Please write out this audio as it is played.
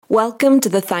Welcome to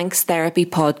the Thanks Therapy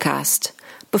podcast.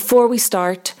 Before we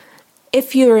start,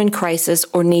 if you are in crisis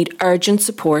or need urgent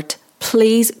support,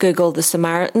 please Google the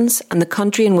Samaritans and the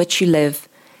country in which you live.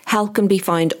 Help can be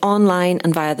found online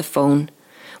and via the phone.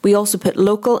 We also put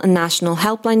local and national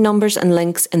helpline numbers and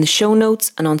links in the show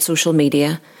notes and on social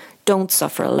media. Don't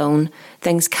suffer alone.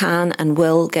 Things can and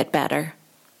will get better.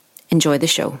 Enjoy the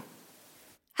show.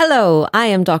 Hello, I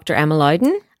am Dr. Emma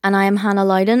Loudon. And I am Hannah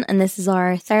Loudon, and this is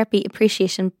our therapy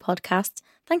appreciation podcast,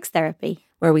 Thanks Therapy,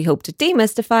 where we hope to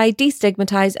demystify,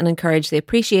 destigmatise and encourage the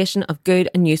appreciation of good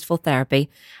and useful therapy.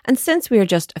 And since we are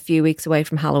just a few weeks away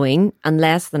from Halloween, and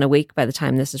less than a week by the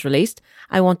time this is released,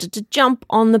 I wanted to jump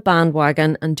on the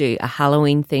bandwagon and do a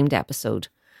Halloween-themed episode.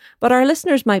 But our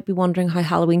listeners might be wondering how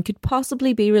Halloween could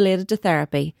possibly be related to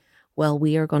therapy. Well,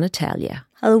 we are going to tell you.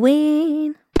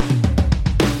 Halloween.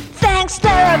 Thanks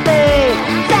Therapy,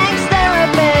 Thanks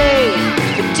Therapy,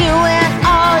 for doing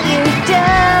all you do.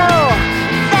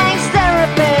 Thanks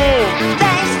Therapy,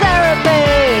 Thanks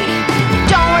Therapy.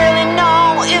 Don't really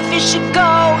know if you should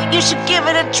go, you should give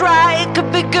it a try, it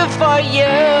could be good for you.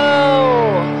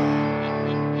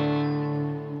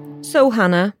 So,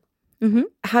 Hannah,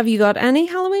 have you got any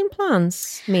Halloween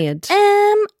plans made?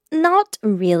 Not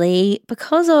really.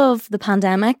 Because of the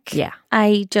pandemic, Yeah.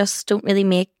 I just don't really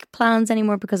make plans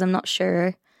anymore because I'm not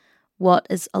sure what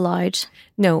is allowed.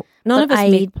 No, none But of us I-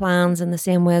 make plans in the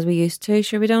same way as we used to.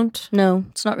 Sure we don't? No,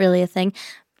 it's not really a thing.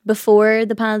 Before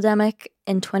the pandemic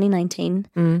in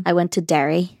 2019, I went to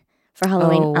Derry for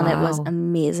Halloween Oh, and it was wow.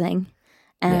 amazing.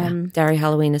 Yeah. Derry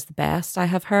Halloween is the best, I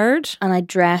have heard. And I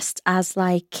dressed as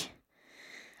I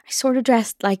sort of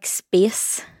dressed like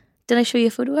Space. Did I show you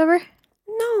a photo ever?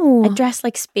 No. I dressed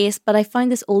like Space, but I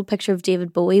found this old picture of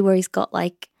David Bowie where he's got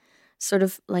sort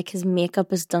of his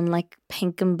makeup is done like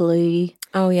pink and blue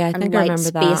Oh, yeah, I and think I white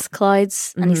remember space that.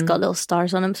 clouds, and he's got little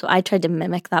stars on him. So I tried to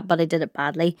mimic that, but I did it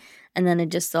badly. And then I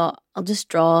just thought, I'll just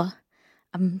draw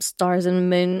stars and a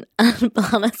moon and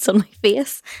planets on my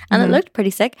face, and it looked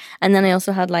pretty sick. And then I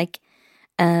also had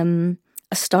a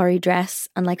starry dress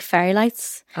and fairy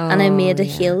lights, and I made a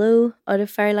yeah. halo out of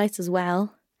fairy lights as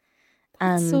well.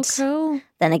 And So cool.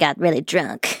 then I got really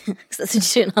drunk because that's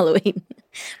what you do on Halloween.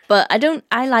 But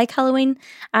I like Halloween.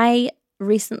 I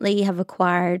recently have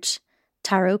acquired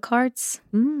tarot cards.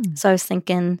 So I was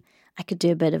thinking I could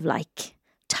do a bit of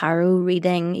tarot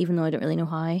reading, even though I don't really know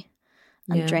how, and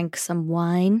Yeah. drink some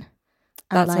wine.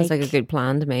 That And sounds like a good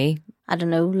plan to me. I don't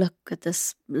know, look at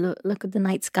the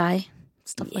night sky,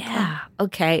 stuff like that. Yeah.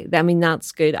 Okay. I mean,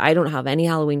 that's good. I don't have any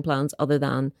Halloween plans other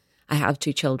than I have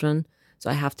 2 children. So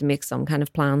I have to make some kind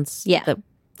of plans. Yeah.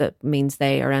 That means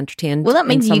they are entertained. Well, that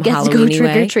means in you some get to go Halloween-y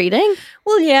way. trick-or-treating.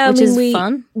 Well, yeah, which I mean, is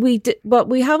fun. We did, but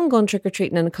we haven't gone trick or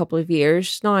treating in a couple of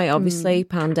years now. Obviously,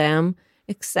 pandemic,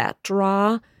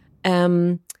 etc.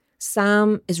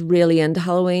 Sam is really into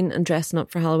Halloween and dressing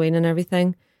up for Halloween and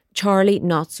everything. Charlie,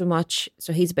 not so much.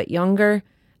 So he's a bit younger.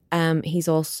 He's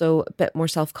also a bit more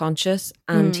self-conscious,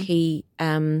 and he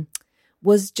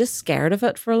was just scared of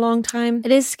it for a long time.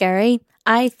 It is scary.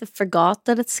 I forgot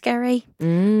that it's scary.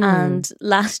 And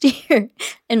last year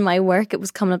in my work, it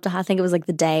was coming up to, I think it was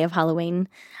the day of Halloween.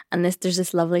 And there's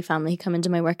this lovely family who come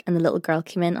into my work, and the little girl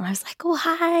came in, and I was like, oh,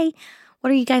 hi, what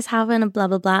are you guys having? And blah,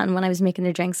 blah, blah. And when I was making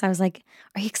their drinks, I was like,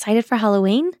 are you excited for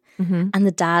Halloween? And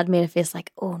the dad made a face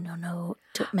like, oh, no,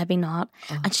 maybe not.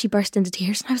 And she burst into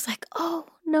tears, and I was like, oh,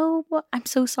 no, what? I'm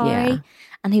so sorry. Yeah.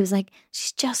 And he was like,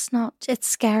 she's just not, it's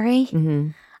scary.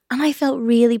 And I felt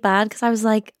really bad because I was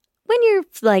like, when you're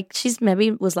she's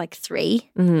maybe was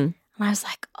 3. And I was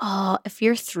like, oh, if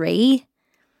you're 3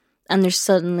 and there's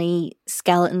suddenly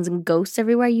skeletons and ghosts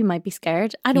everywhere, you might be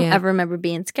scared. I don't Yeah. ever remember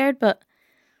being scared, but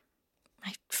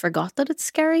I forgot that it's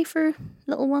scary for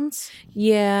little ones.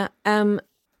 Yeah,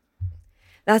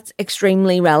 that's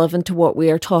extremely relevant to what we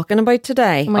are talking about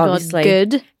today. Oh my obviously.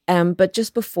 God, good. But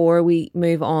just before we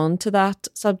move on to that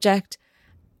subject,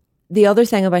 the other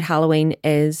thing about Halloween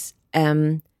is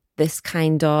this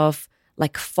kind of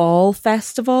fall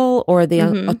festival or the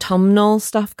autumnal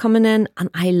stuff coming in, and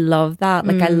I love that.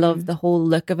 I love the whole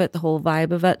look of it, the whole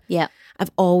vibe of it. Yeah.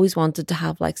 I've always wanted to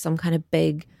have some kind of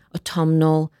big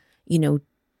autumnal,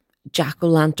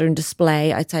 jack-o'-lantern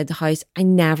display outside the house. I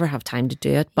never have time to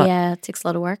do it, but Yeah, it takes a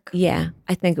lot of work. yeah,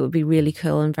 I think it would be really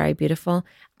cool and very beautiful.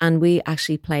 And we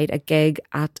actually played a gig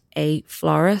at a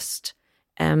florist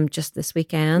just this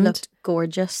weekend. Looked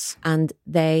gorgeous. And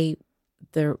they're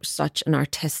such an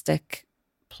artistic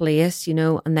place,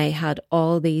 and they had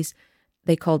all these,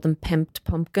 they called them pimped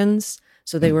pumpkins.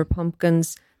 So they were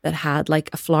pumpkins that had like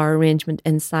a flower arrangement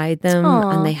inside them. Aw.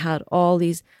 And they had all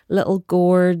these little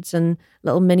gourds and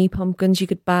little mini pumpkins you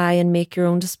could buy and make your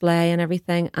own display and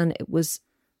everything. And it was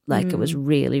like, it was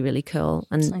really, really cool.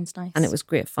 And, Sounds nice. and it was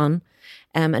great fun.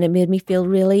 And it made me feel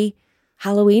really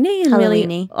Halloween-y and really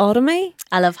Halloween-y. autumn-y.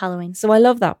 I love Halloween. So I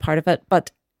love that part of it. But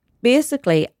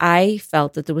basically, I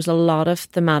felt that there was a lot of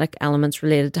thematic elements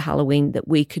related to Halloween that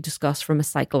we could discuss from a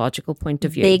psychological point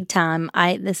of view. Big time.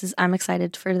 I'm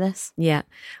excited for this. Yeah.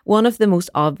 One of the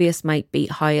most obvious might be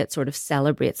how it sort of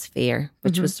celebrates fear,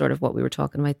 which was sort of what we were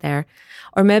talking about there.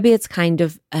 Or maybe it's kind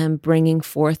of bringing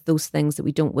forth those things that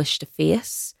we don't wish to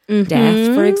face,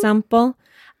 death, for example,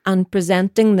 and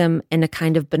presenting them in a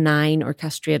kind of benign or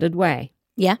castrated way.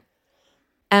 Yeah.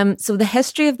 So the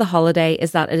history of the holiday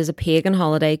is that it is a pagan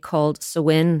holiday called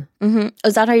Samhain. Mm-hmm.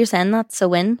 Is that how you're saying that?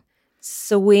 Samhain?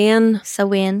 Samhain.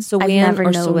 Samhain. I've Samhain never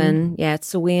or known. Samhain. Yeah, it's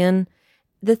Samhain.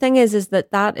 The thing is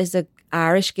that is a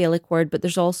Irish Gaelic word, but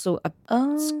there's also a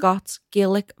Scots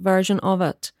Gaelic version of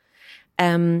it.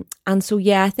 And so,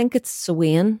 yeah, I think it's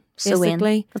Samhain, basically.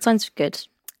 Samhain. That sounds good.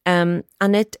 And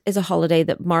it is a holiday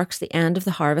that marks the end of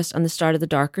the harvest and the start of the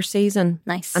darker season.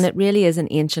 Nice. And it really is an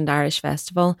ancient Irish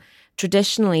festival.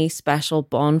 Traditionally, special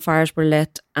bonfires were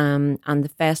lit, and the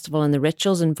festival and the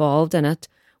rituals involved in it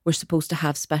were supposed to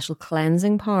have special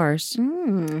cleansing powers.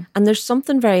 And there's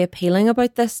something very appealing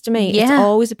about this to me. Yeah. It's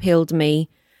always appealed to me,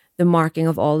 the marking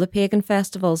of all the pagan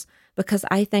festivals, because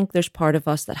I think there's part of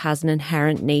us that has an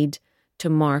inherent need to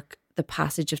mark the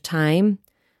passage of time,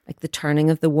 like the turning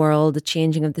of the world, the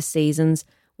changing of the seasons,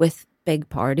 with big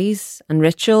parties and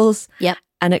rituals. Yep.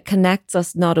 And it connects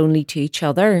us not only to each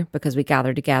other, because we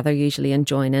gather together usually and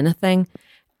join in a thing,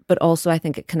 but also I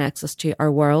think it connects us to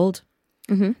our world.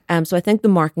 So I think the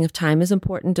marking of time is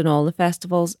important in all the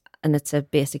festivals, and it's a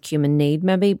basic human need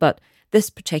maybe, but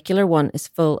this particular one is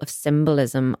full of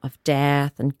symbolism of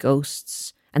death and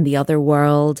ghosts and the other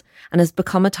world, and has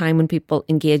become a time when people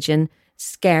engage in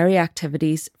scary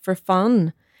activities for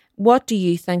fun. What do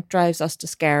you think drives us to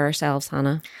scare ourselves,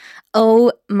 Hannah?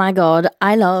 Oh my God.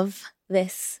 I love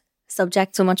this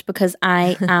subject so much because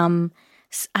I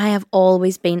have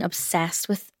always been obsessed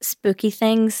with spooky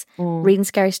things, reading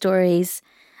scary stories.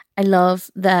 I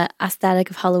love the aesthetic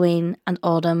of Halloween and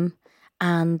autumn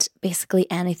and basically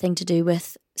anything to do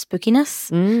with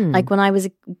spookiness. Like when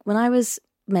I was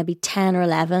maybe 10 or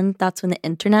 11, that's when the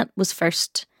internet was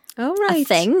first a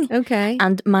thing. Okay.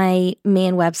 And my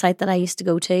main website that I used to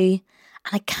go to,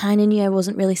 and I kind of knew I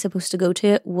wasn't really supposed to go to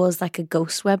it, was like a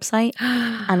ghost website.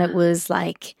 And it was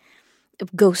like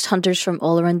ghost hunters from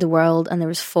all around the world, and there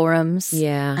was forums.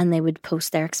 Yeah. And they would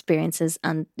post their experiences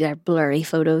and their blurry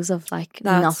photos of like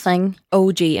That's nothing.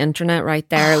 OG internet right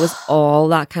there. It was all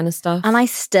that kind of stuff. And I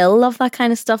still love that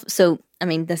kind of stuff. So, I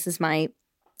mean,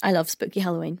 I love spooky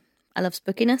Halloween. I love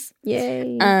spookiness.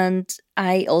 Yay. And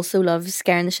I also love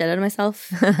scaring the shit out of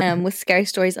myself with scary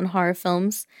stories and horror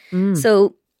films.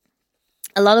 So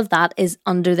a lot of that is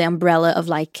under the umbrella of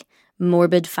like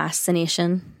morbid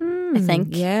fascination, I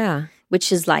think. Yeah.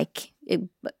 Which is like,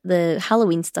 the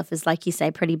Halloween stuff is, like you say,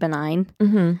 pretty benign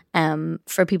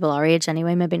for people our age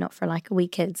anyway. Maybe not for like wee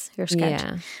kids who are scared.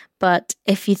 Yeah. But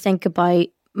if you think about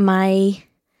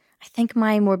I think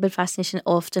my morbid fascination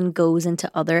often goes into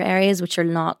other areas which are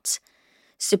not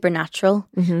supernatural.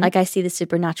 Like I see the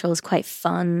supernatural as quite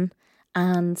fun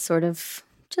and sort of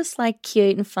just like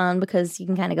cute and fun because you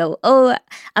can kind of go, oh,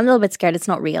 I'm a little bit scared, it's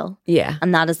not real. Yeah.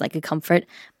 And that is like a comfort.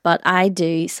 But I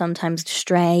do sometimes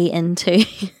stray into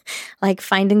like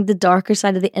finding the darker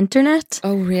side of the internet.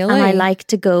 Oh, really? And I like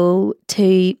to go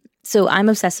to, so I'm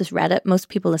obsessed with Reddit. Most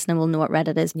people listening will know what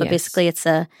Reddit is, but Yes. basically it's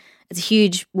a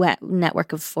huge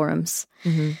network of forums.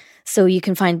 So you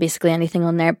can find basically anything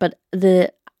on there. But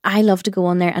I love to go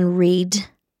on there and read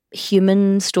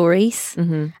human stories,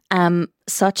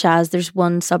 such as there's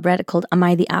one subreddit called Am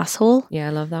I the Asshole? Yeah,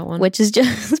 I love that one. Which is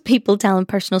just people telling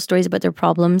personal stories about their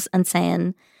problems and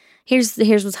saying, here's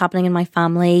what's happening in my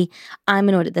family. I'm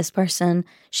annoyed at this person.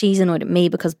 She's annoyed at me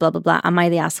because blah, blah, blah. Am I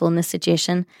the asshole in this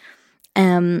situation?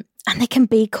 And they can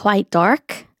be quite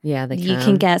dark. Yeah, they can. You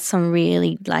can get some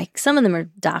really, like, some of them are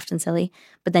daft and silly,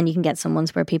 but then you can get some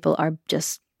ones where people are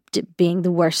just being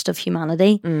the worst of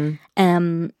humanity.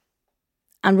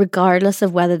 And regardless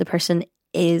of whether the person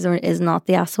is or is not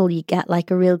the asshole, you get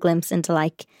like a real glimpse into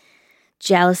like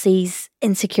jealousies,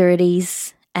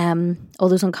 insecurities, all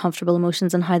those uncomfortable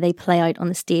emotions and how they play out on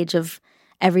the stage of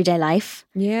everyday life.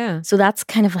 Yeah. So that's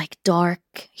kind of like dark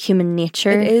human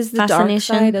nature. It is the dark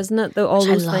fascination, side, isn't it? All which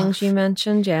I those things love. you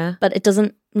mentioned, yeah. but it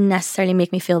doesn't necessarily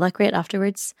make me feel that great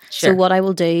afterwards. Sure. So what I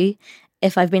will do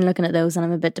if I've been looking at those and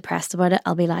I'm a bit depressed about it,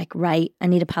 I'll be like, right, I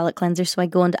need a palate cleanser. So I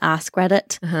go into Ask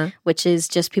Reddit, which is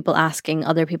just people asking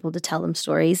other people to tell them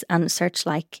stories, and search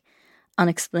like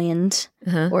unexplained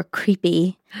or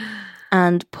creepy,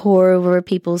 and pour over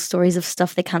people's stories of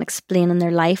stuff they can't explain in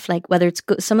their life. Like whether it's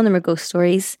some of them are ghost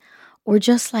stories or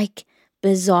just like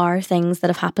bizarre things that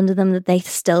have happened to them that they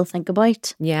still think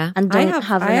about. Yeah. And don't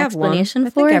have an explanation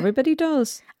for. I think everybody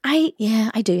does. I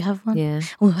do have one. Yeah.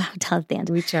 Well, I'll tell at the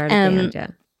end. We share it at the end, yeah.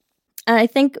 And I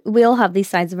think we all have these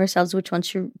sides of ourselves which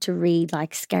want you to read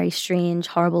like scary, strange,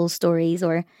 horrible stories,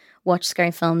 or watch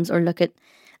scary films, or look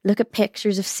at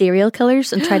pictures of serial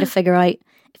killers and try to figure out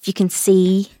if you can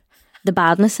see the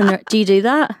badness in there. Do you do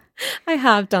that? I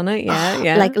have done it,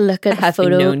 yeah. Like look at a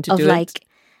photo of like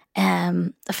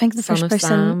I think the Son first of person,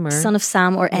 Sam or- Son of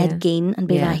Sam or Ed Gein, and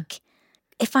be like,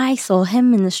 if I saw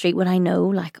him in the street, would I know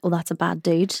like, oh, that's a bad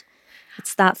dude?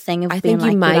 It's that thing of I being think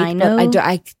like, you might, would I know? but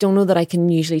I don't know that I can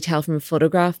usually tell from a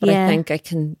photograph, but I think I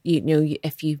can,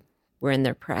 if you were in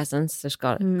their presence, there's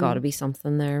got to be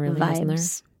something there, really, isn't there?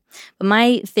 Vibes. But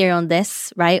my theory on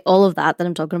this, right, all of that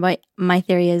I'm talking about, my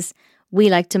theory is we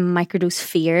like to microdose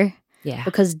fear. Yeah.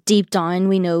 Because deep down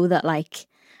we know that like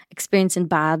experiencing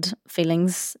bad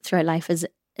feelings throughout life is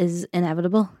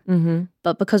inevitable. Mm-hmm.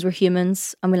 But because we're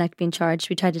humans and we like to be in charge,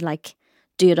 we try to like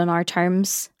do it on our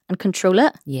terms and control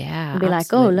it. Yeah. And be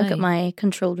like, oh, look at my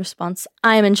controlled response.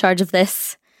 I am in charge of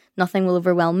this. Nothing will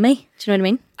overwhelm me. Do you know what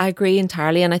I mean? I agree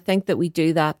entirely. And I think that we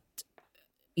do that,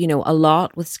 a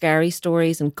lot with scary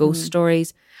stories and ghost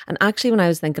stories. And actually, when I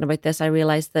was thinking about this, I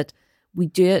realised that we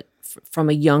do it from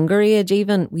a younger age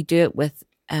even. We do it with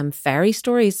fairy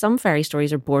stories. Some fairy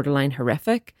stories are borderline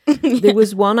horrific. There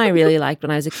was one I really liked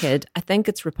when I was a kid. I think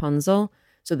it's Rapunzel.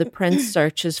 So the prince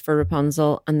searches for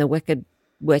Rapunzel, and the wicked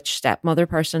witch stepmother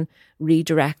person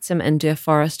redirects him into a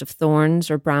forest of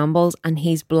thorns or brambles, and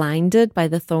he's blinded by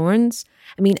the thorns.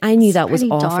 I mean, I knew It's that was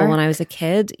pretty awful dark. when I was a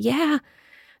kid. Yeah.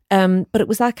 But it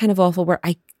was that kind of awful where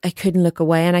I couldn't look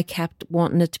away, and I kept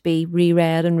wanting it to be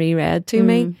reread and reread to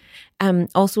me.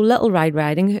 Also, Little Red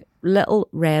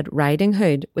Riding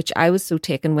Hood, which I was so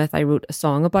taken with, I wrote a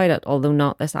song about it, although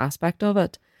not this aspect of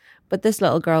it. But this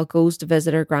little girl goes to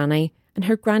visit her granny, and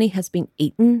her granny has been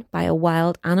eaten by a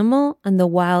wild animal, and the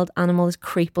wild animal is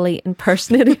creepily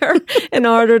impersonating her in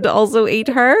order to also eat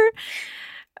her.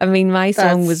 I mean, my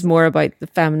song was more about the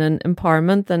feminine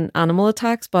empowerment than animal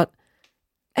attacks, but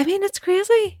I mean, it's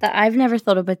crazy. That I've never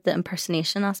thought about the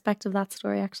impersonation aspect of that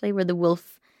story, actually, where the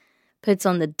wolf puts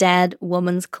on the dead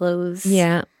woman's clothes.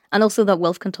 Yeah. And also that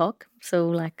wolf can talk. So,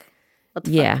 like, what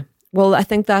the fuck? Well, I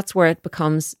think that's where it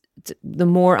becomes, the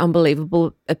more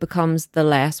unbelievable it becomes, the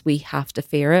less we have to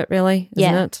fear it, really,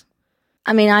 isn't it?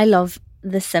 I mean, I love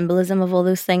the symbolism of all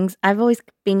those things. I've always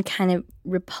been kind of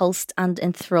repulsed and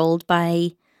enthralled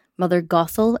by Mother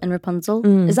Gothel in Rapunzel.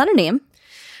 Is that her name?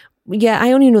 Yeah,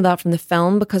 I only know that from the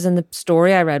film, because in the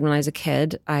story I read when I was a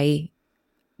kid, I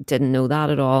didn't know that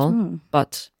at all.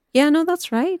 But yeah, no,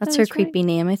 that's right. That's That her is right. creepy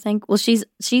name, I think. Well, she's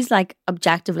like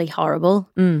objectively horrible.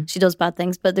 She does bad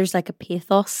things, but there's like a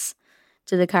pathos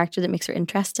to the character that makes her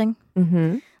interesting.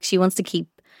 Mm-hmm. She wants to keep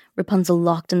Rapunzel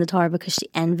locked in the tower because she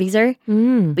envies her.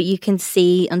 But you can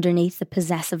see underneath the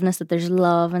possessiveness that there's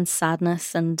love and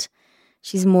sadness, and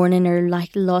she's mourning her like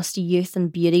lost youth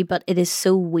and beauty, but it is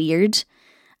so weird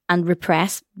and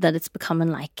repressed that it's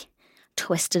becoming like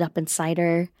twisted up inside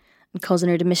her and causing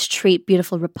her to mistreat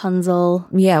beautiful Rapunzel.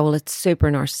 Yeah, well, it's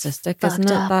super narcissistic, isn't it?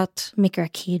 Fucked up. That Make her a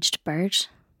caged bird.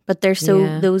 But they're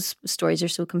so, those stories are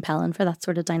so compelling for that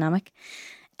sort of dynamic.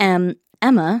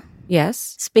 Emma,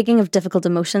 yes. speaking of difficult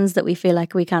emotions that we feel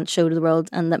like we can't show to the world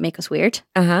and that make us weird,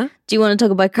 Uh-huh. do you want to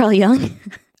talk about Carl Jung?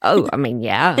 Oh, I mean,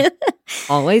 yeah.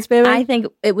 Always, baby. I think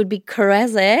it would be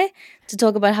crazy to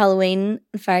talk about Halloween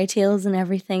and fairy tales and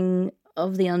everything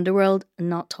of the underworld and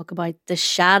not talk about the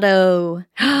shadow.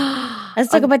 Let's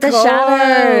talk about the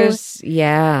shadow.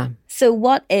 Yeah. So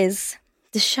what is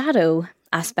the shadow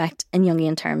aspect in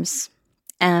Jungian terms?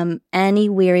 Any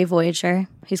weary voyager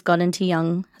who's got into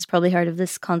Jung has probably heard of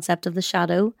this concept of the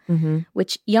shadow,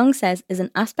 which Jung says is an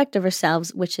aspect of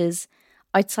ourselves which is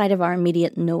outside of our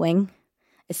immediate knowing.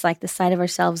 It's like the side of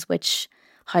ourselves which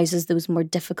houses those more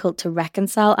difficult to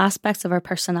reconcile aspects of our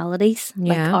personalities,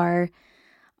 Yeah. like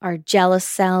our jealous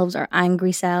selves, our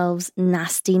angry selves,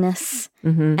 nastiness,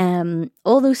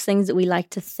 all those things that we like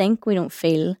to think we don't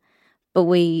feel, but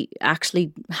we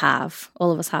actually have.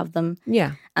 All of us have them.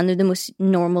 Yeah. And they're the most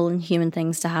normal and human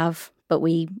things to have, but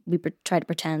we try to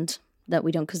pretend that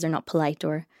we don't because they're not polite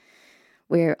or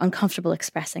we're uncomfortable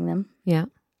expressing them. Yeah.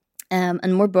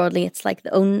 And more broadly, it's like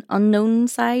the unknown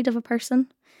side of a person,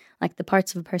 like the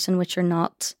parts of a person which are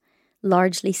not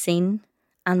largely seen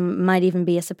and might even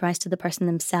be a surprise to the person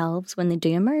themselves when they do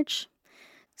emerge.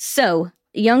 So,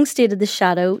 Jung stated the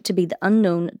shadow to be the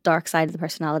unknown dark side of the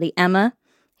personality. Emma,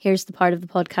 here's the part of the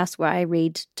podcast where I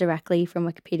read directly from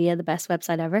Wikipedia, the best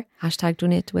website ever. Hashtag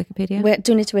donate to Wikipedia.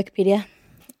 Donate to Wikipedia.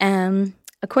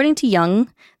 According to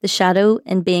Jung, the shadow,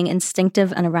 in being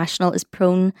instinctive and irrational, is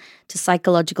prone to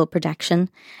psychological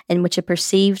projection, in which a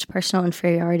perceived personal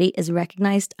inferiority is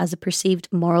recognised as a perceived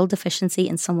moral deficiency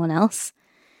in someone else.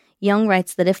 Jung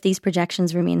writes that if these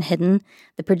projections remain hidden,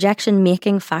 the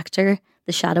projection-making factor,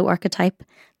 the shadow archetype,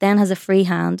 then has a free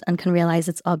hand and can realise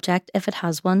its object, if it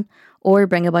has one, or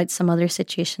bring about some other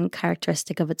situation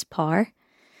characteristic of its power.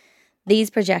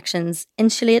 These projections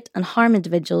insulate and harm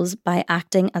individuals by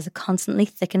acting as a constantly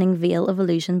thickening veil of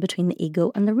illusion between the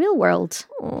ego and the real world.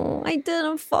 Oh, I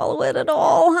didn't follow it at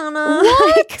all, Hannah.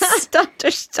 What? I can't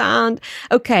understand.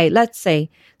 Okay, let's see.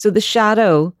 So the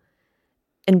shadow,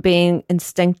 in being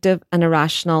instinctive and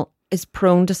irrational, is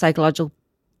prone to psychological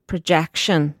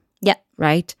projection. Yeah.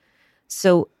 Right?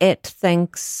 So it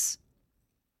thinks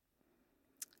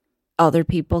other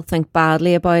people think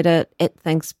badly about it. It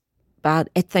thinks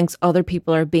other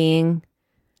people are being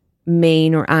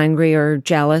mean or angry or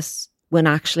jealous, when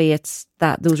actually it's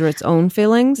that those are its own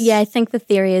feelings. Yeah, I think the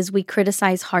theory is we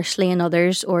criticise harshly in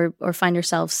others, or find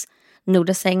ourselves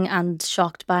noticing and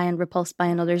shocked by and repulsed by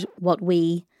in others what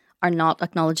we are not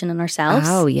acknowledging in ourselves.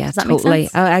 Oh yeah, Does that totally. make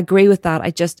sense? I agree with that.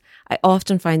 I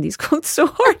often find these quotes so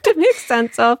hard to make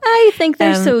sense of. I think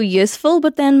they're so useful,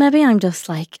 but then maybe I'm just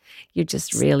like, you're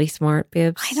just really smart,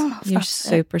 babes. I don't know if You're that's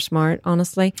super smart,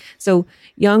 honestly. So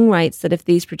Jung writes that if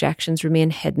these projections remain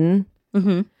hidden,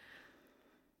 then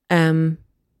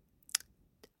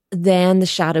the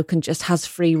shadow has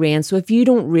free reign. So if you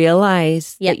don't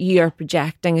realize that you are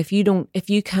projecting, if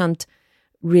you can't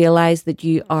realize that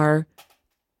you are,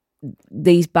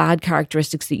 these bad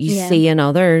characteristics that you see in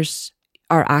others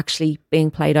are actually being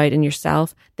played out in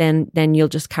yourself, then you'll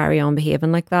just carry on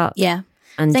behaving like that. Yeah.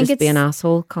 And just be an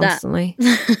asshole constantly.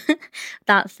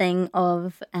 That thing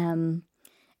of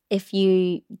if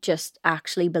you just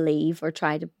actually believe or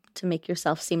try to make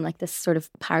yourself seem like this sort of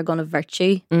paragon of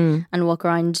virtue and walk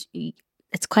around,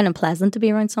 it's quite unpleasant to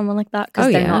be around someone like that,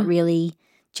 because they're not really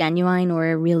genuine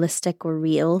or realistic or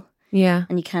real. Yeah.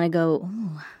 And you kind of go,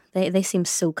 oh, they seem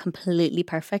so completely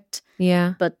perfect.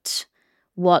 Yeah. But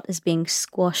what is being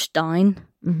squashed down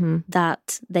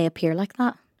that they appear like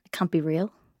that? It can't be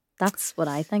real. That's what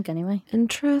I think anyway.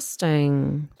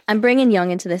 Interesting. I'm bringing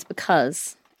Jung into this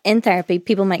because in therapy,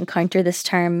 people might encounter this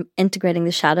term integrating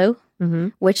the shadow,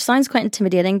 which sounds quite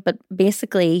intimidating, but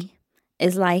basically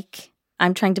is like,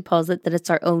 I'm trying to posit that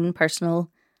it's our own personal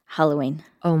Halloween.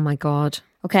 Oh my God.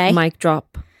 Okay. Mic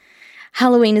drop.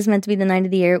 Halloween is meant to be the night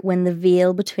of the year when the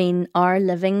veil between our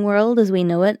living world as we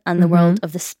know it and the world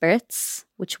of the spirits,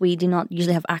 which we do not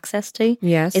usually have access to,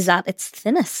 is at its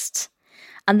thinnest.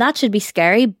 And that should be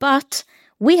scary, but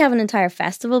we have an entire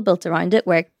festival built around it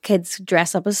where kids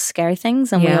dress up as scary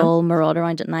things and we all maraud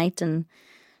around at night and,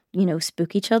 you know,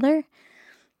 spook each other.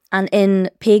 And in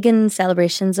pagan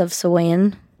celebrations of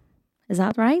Samhain, is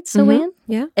that right? Samhain?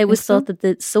 Yeah. It was thought that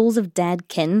the souls of dead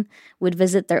kin would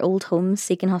visit their old homes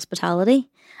seeking hospitality,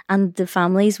 and the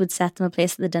families would set them a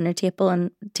place at the dinner table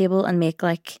and make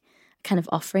like a kind of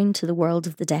offering to the world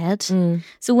of the dead.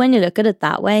 So when you look at it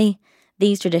that way,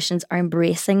 these traditions are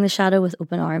embracing the shadow with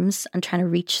open arms and trying to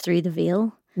reach through the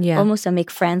veil, almost and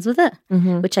make friends with it,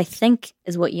 which I think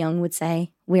is what Jung would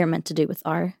say we are meant to do with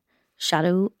our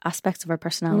shadow aspects of our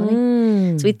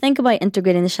personality. So we think about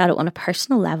integrating the shadow on a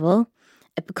personal level,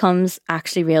 it becomes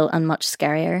actually real and much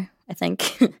scarier, I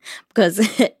think, because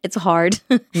it's hard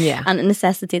and it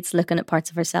necessitates looking at parts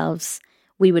of ourselves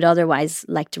we would otherwise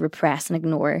like to repress and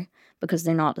ignore because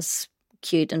they're not as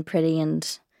cute and pretty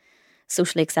and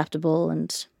socially acceptable,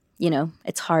 and you know,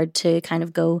 it's hard to kind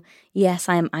of go, yes,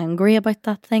 I am angry about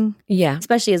that thing. Yeah.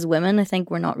 Especially as women, I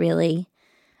think we're not really,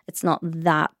 it's not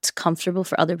that comfortable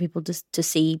for other people to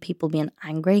see people being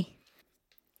angry.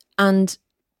 And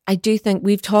I do think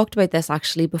we've talked about this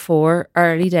actually before,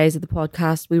 early days of the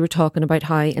podcast. We were talking about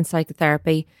how in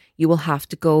psychotherapy you will have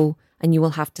to go and you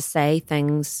will have to say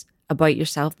things about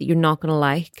yourself that you're not going to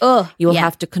like. You will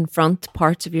have to confront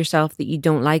parts of yourself that you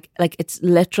don't like. Like, it's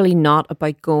literally not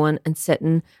about going and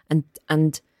sitting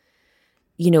and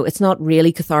you know, it's not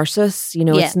really catharsis. You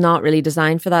know, it's not really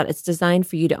designed for that. It's designed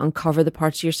for you to uncover the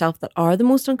parts of yourself that are the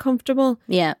most uncomfortable.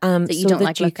 That you don't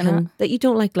like looking at. That you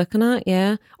don't like looking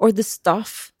at, or the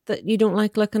stuff that you don't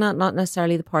like looking at, not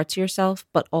necessarily the parts of yourself,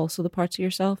 but also the parts of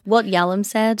yourself. What Yalom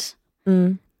said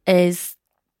is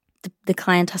the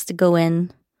client has to go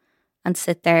in and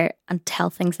sit there and tell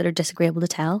things that are disagreeable to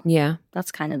tell. Yeah.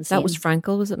 That's kind of the same. That was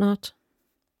Frankel, was it not?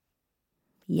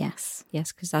 Yes.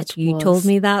 Yes, because that's It you was. told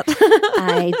me that.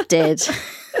 I did.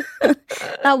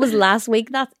 That was last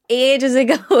week. That's ages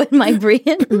ago in my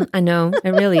brain. I know, it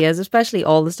really is, especially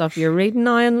all the stuff you're reading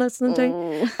now and listening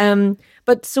to.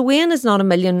 But Samhain is not a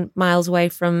million miles away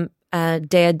from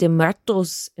Dia de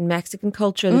Muertos in Mexican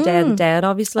culture, the Day of the Dead,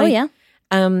 obviously. Oh, yeah.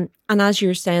 And as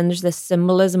you're saying, there's this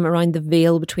symbolism around the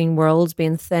veil between worlds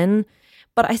being thin.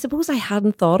 But I suppose I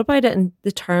hadn't thought about it in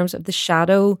the terms of the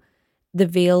shadow, the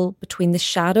veil between the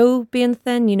shadow being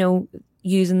thin, you know,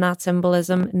 using that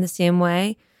symbolism in the same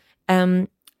way. And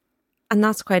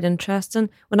that's quite interesting.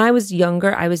 When I was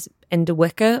younger, I was into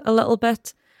Wicca a little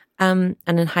bit. And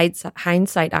in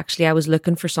hindsight, actually, I was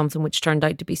looking for something which turned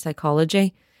out to be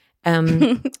psychology.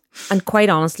 And quite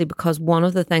honestly, because one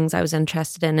of the things I was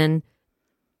interested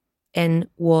in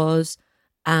was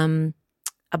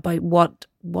about what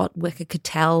Wicca could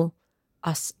tell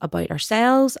us about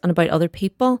ourselves and about other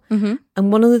people. Mm-hmm.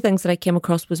 And one of the things that I came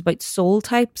across was about soul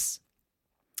types.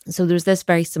 So there's this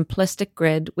very simplistic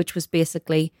grid, which was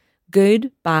basically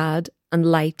good, bad, and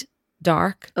light,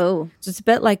 dark. Oh. So it's a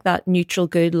bit like that neutral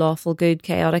good, lawful good,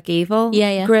 chaotic evil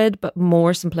Yeah. grid, but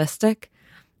more simplistic.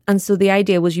 And so the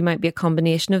idea was you might be a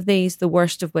combination of these, the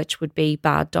worst of which would be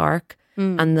bad, dark,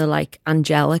 and the like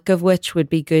angelic of which would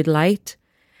be good, light.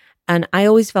 And I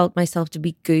always felt myself to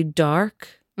be good,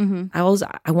 dark. Mm-hmm.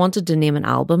 I wanted to name an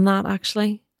album that,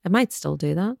 actually. I might still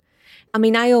do that. I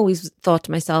mean, I always thought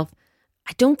to myself,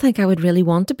 I don't think I would really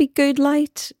want to be good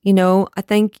light. You know, I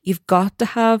think you've got to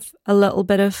have a little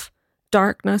bit of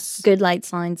darkness. Good light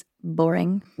sounds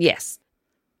boring. Yes.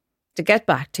 To get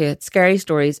back to it, scary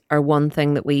stories are one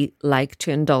thing that we like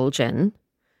to indulge in,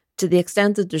 to the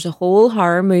extent that there's a whole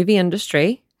horror movie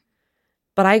industry.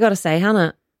 But I got to say,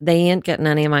 Hannah, they ain't getting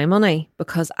any of my money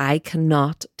because I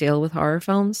cannot deal with horror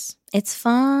films. It's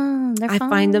fun. They're I fun.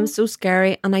 find them so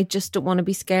scary and I just don't want to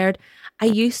be scared. I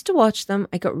used to watch them.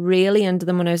 I got really into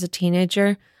them when I was a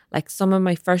teenager. Like some of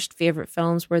my first favourite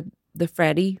films were the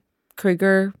Freddy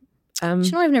Krueger Do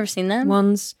you know I've never seen them?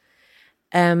 ones.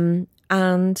 And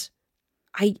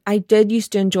I did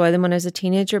used to enjoy them when I was a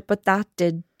teenager, but that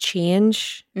did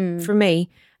change for me.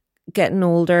 Getting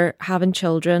older, having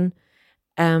children,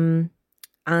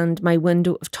 and my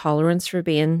window of tolerance for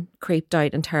being creeped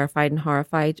out and terrified and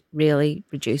horrified really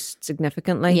reduced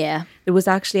significantly. Yeah. There was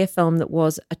actually a film that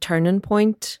was a turning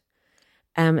point.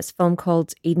 It's a film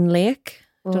called Eden Lake.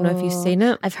 I don't know if you've seen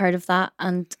it. I've heard of that,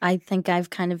 and I think I've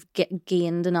kind of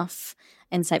gained enough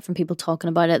insight from people talking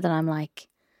about it that I'm like,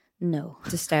 no,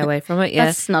 To stay away from it, yeah.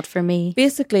 that's not for me.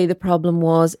 Basically, the problem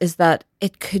is that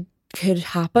it could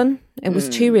happen. It was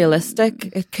too realistic.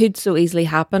 It could so easily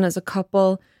happen as a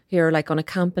couple who are like on a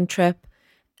camping trip.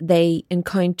 They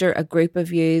encounter a group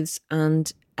of youths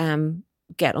and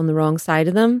get on the wrong side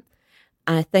of them.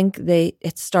 I think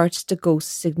it starts to go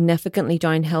significantly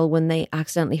downhill when they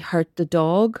accidentally hurt the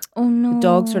dog. Oh no. The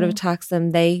dog sort of attacks them.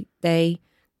 They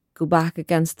go back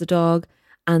against the dog,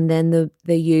 and then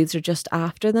the youths are just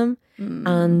after them,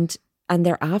 and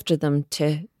they're after them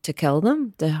to kill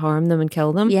them, to harm them and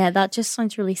kill them. Yeah, that just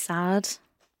sounds really sad.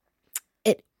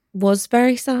 It was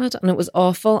very sad and it was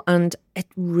awful, and it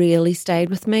really stayed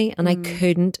with me, and I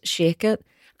couldn't shake it.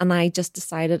 And I just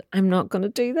decided, I'm not going to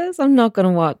do this. I'm not going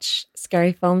to watch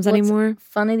scary films anymore.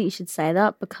 Funny that you should say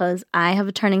that, because I have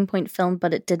a turning point film,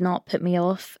 but it did not put me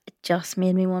off. It just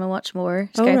made me want to watch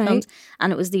more scary right. films.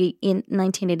 And it was the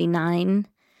 1989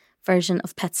 version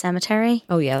of Pet Sematary.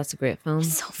 Oh yeah, that's a great film.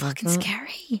 It's so Love fucking that.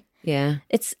 scary. Yeah.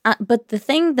 It's but the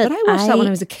thing that But I watched that when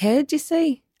I was a kid, you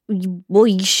see. well,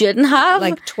 you shouldn't have.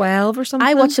 Like 12 or something.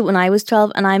 I watched it when I was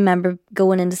 12, and I remember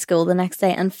going into school the next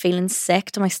day and feeling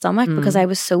sick to my stomach because I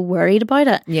was so worried about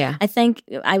it. Yeah. I think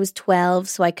I was 12,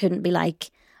 so I couldn't be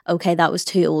like, okay, that was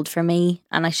too old for me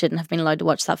and I shouldn't have been allowed to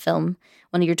watch that film.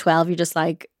 When you're 12, you're just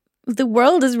like, the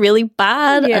world is really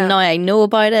bad, Yeah. and now I know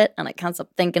about it and I can't stop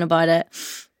thinking about it.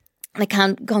 And I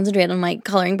can't concentrate on my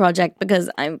colouring project because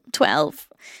I'm 12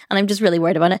 and I'm just really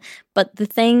worried about it. But the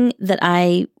thing that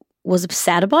I was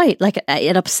upset about, like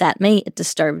it upset me, it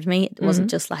disturbed me. It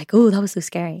wasn't just like, oh, that was so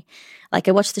scary. Like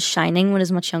I watched The Shining when I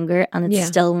was much younger, and it's Yeah.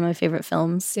 still one of my favourite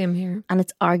films. Same here. And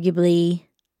it's arguably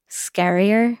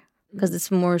scarier because it's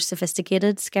more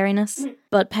sophisticated scariness.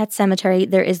 But Pet Sematary,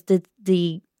 there is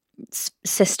the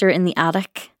sister in the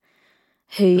attic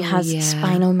who has yeah.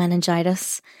 spinal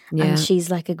meningitis, Yeah. and she's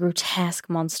like a grotesque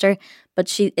monster. But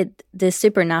the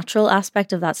supernatural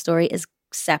aspect of that story is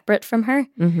separate from her,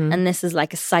 and this is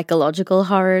like a psychological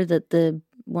horror that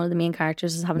one of the main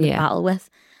characters is having to Yeah. battle with,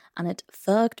 and it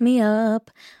fucked me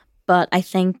up. But I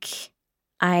think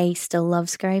I still love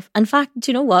scary. In fact,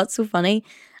 do you know what's so funny?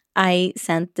 I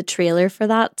sent the trailer for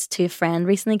that to a friend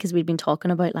recently because we'd been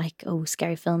talking about like, oh,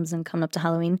 scary films and coming up to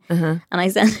Halloween. And I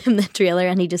sent him the trailer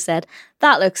and he just said,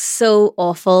 that looks so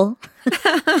awful.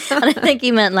 And I think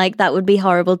he meant like that would be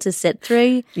horrible to sit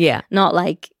through. Yeah. Not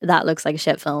like that looks like a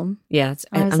shit film. Yeah,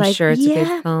 I was I'm like, sure it's a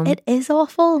good film. It is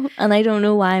awful. And I don't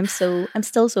know why I'm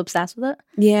still so obsessed with it.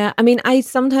 Yeah, I mean, I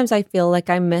feel like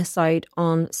I miss out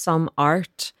on some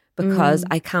art because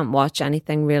I can't watch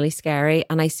anything really scary,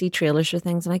 and I see trailers for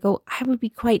things and I go, I would be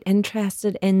quite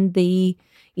interested in the,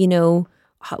 you know,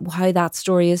 how that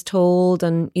story is told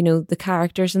and, you know, the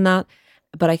characters and that,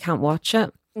 but I can't watch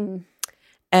it.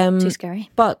 Too scary.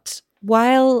 But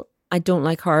while I don't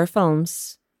like horror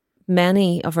films,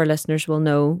 many of our listeners will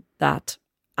know that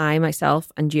I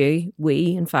myself and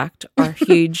we in fact are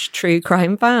huge true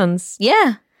crime fans.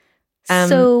 Yeah.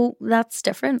 So that's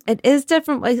different. It is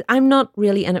different. I'm not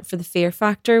really in it for the fear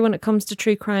factor when it comes to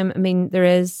true crime. I mean, there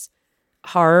is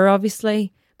horror,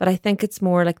 obviously, but I think it's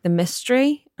more like the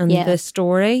mystery and the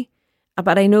story.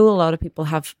 But I know a lot of people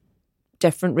have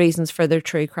different reasons for their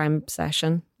true crime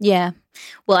obsession. Yeah.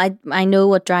 Well, I know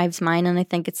what drives mine, and I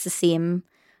think it's the same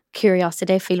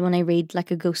curiosity I feel when I read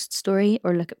like a ghost story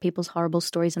or look at people's horrible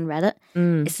stories on Reddit.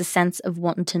 It's the sense of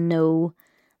wanting to know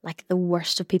like the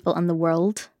worst of people in the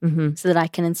world so that I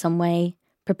can in some way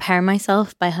prepare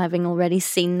myself by having already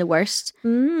seen the worst,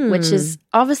 which is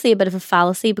obviously a bit of a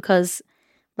fallacy because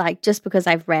like just because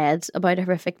I've read about a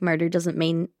horrific murder doesn't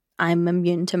mean I'm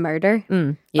immune to murder.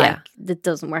 Yeah. Like, it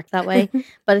doesn't work that way.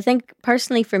 But I think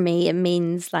personally for me, it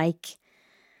means like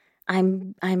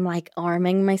I'm like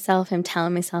arming myself. I'm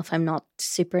telling myself I'm not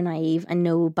super naive. I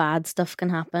know bad stuff can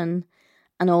happen.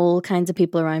 And all kinds of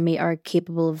people around me are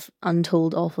capable of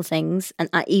untold awful things. And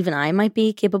even I might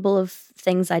be capable of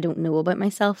things I don't know about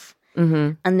myself.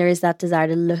 And there is that desire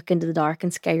to look into the dark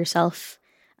and scare yourself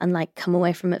and like come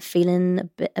away from it feeling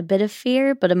a bit of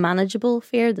fear, but a manageable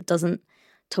fear that doesn't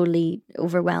totally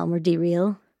overwhelm or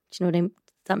derail. Do you know what I mean?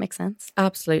 Does that make sense?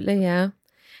 Absolutely, yeah.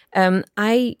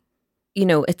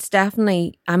 It's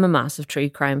definitely, I'm a massive true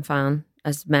crime fan,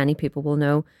 as many people will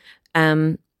know.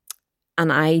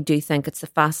 And I do think it's the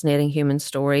fascinating human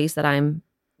stories that I'm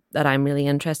really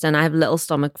interested in. I have little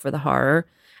stomach for the horror,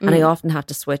 and I often have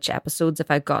to switch episodes if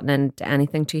I've gotten into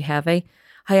anything too heavy.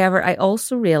 However, I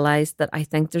also realised that I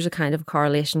think there's a kind of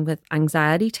correlation with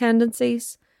anxiety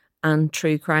tendencies and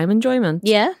true crime enjoyment.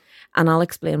 Yeah. And I'll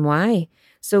explain why.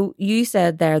 So you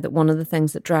said there that one of the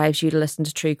things that drives you to listen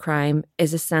to true crime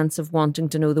is a sense of wanting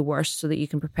to know the worst so that you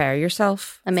can prepare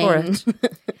yourself for it.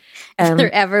 If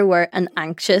there ever were an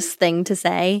anxious thing to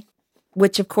say.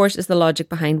 Which of course is the logic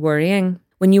behind worrying.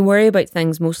 When you worry about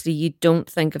things, mostly you don't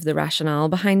think of the rationale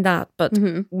behind that. But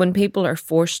when people are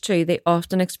forced to, they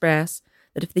often express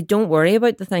that if they don't worry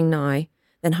about the thing now,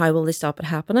 then how will they stop it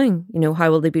happening? You know, how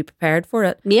will they be prepared for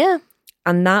it? Yeah.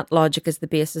 And that logic is the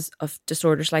basis of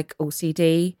disorders like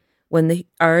OCD, when the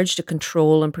urge to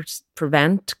control and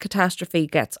prevent catastrophe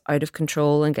gets out of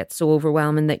control and gets so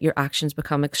overwhelming that your actions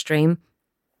become extreme,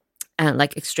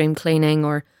 like extreme cleaning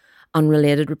or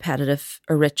unrelated repetitive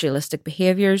or ritualistic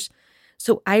behaviours.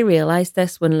 So I realised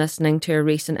this when listening to a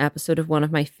recent episode of one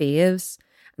of my faves,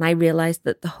 and I realised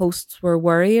that the hosts were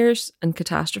worriers and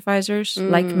catastrophizers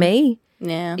like me.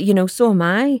 Yeah. You know, so am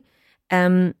I.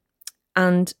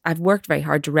 And I've worked very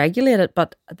hard to regulate it,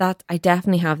 but that I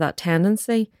definitely have that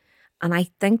tendency. And I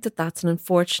think that that's an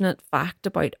unfortunate fact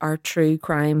about our true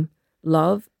crime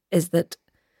love, is that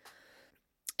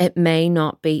it may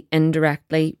not be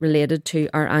indirectly related to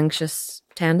our anxious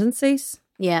tendencies.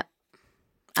 Yeah,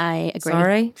 I agree.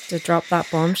 Sorry to drop that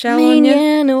bombshell on you.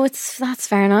 Yeah, no, that's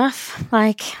fair enough.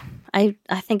 Like, I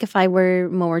think if I were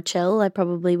more chill, I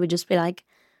probably would just be like,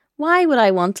 why would I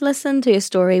want to listen to a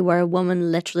story where a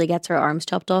woman literally gets her arms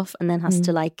chopped off and then has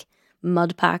to like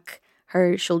mud pack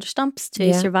her shoulder stumps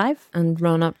to survive? And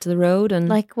run up to the road and...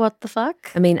 Like, what the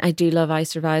fuck? I mean, I do love I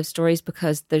Survive stories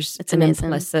because there's an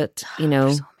implicit, you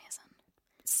know, so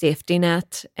safety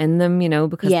net in them, you know,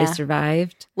 because they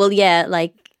survived. Well, yeah,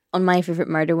 like on My Favorite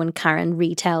Murder when Karen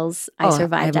retells I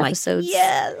Survived episodes. Like,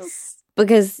 yes!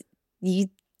 Because you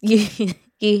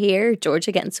hear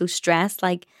Georgia getting so stressed,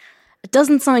 like, it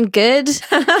doesn't sound good.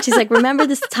 She's like, remember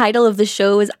this title of the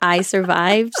show is I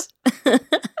Survived?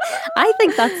 I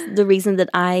think that's the reason that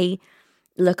I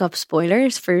look up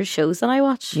spoilers for shows that I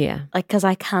watch. Yeah. Like, because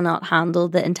I cannot handle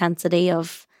the intensity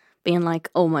of being like,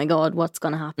 oh my God, what's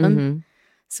going to happen?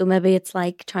 So maybe it's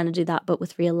like trying to do that, but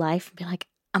with real life and be like,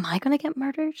 am I going to get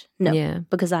murdered? No,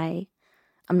 because I'm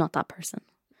not that person.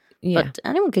 Yeah. But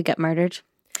anyone could get murdered.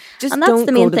 Just And that's don't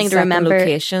the main go thing the to second remember.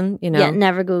 location, you know. Yeah,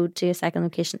 never go to a second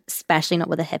location, especially not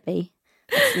with a hippie.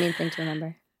 That's the main thing to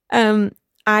remember.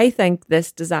 I think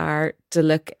this desire to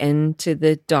look into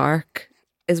the dark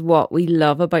is what we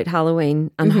love about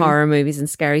Halloween and horror movies and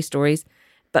scary stories.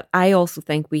 But I also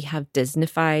think we have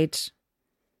Disneyfied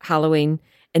Halloween.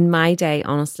 In my day,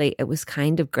 honestly, it was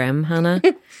kind of grim, Hannah.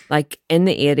 Like in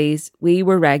the 80s, we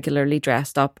were regularly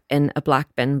dressed up in a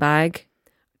black bin bag,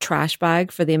 trash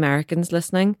bag for the Americans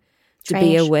listening, to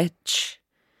be a Trash. witch.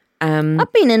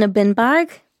 I've been in a bin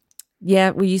bag. Yeah,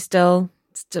 were you still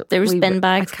There was bin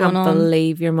bags I can't going on.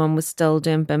 believe your mum was still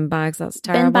doing bin bags. That's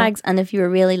terrible. Bin bags, and if you were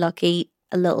really lucky,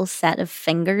 a little set of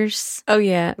fingers. Oh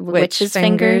yeah, Witch's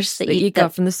fingers that you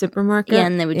got from the supermarket. Yeah,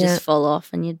 and they would just fall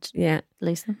off and you'd yeah.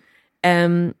 lose them.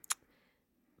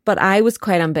 But I was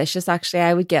quite ambitious. Actually,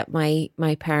 I would get my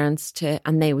parents to,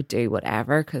 and they would do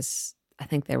whatever because I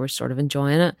think they were sort of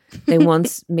enjoying it. They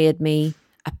once made me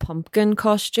a pumpkin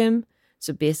costume.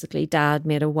 So basically, Dad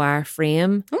made a wire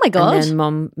frame. Oh my God. And then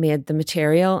Mum made the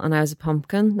material, and I was a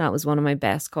pumpkin. That was one of my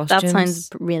best costumes. That sounds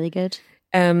really good.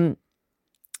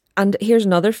 And here's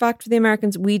another fact for the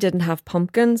Americans. We didn't have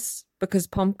pumpkins because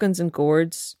pumpkins and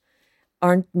gourds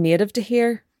aren't native to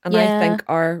here. And I Yeah. think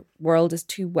our world is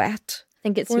too wet I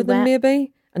think it's for too them wet.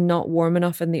 maybe, and not warm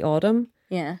enough in the autumn.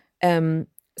 Yeah,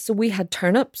 So we had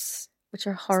turnips. which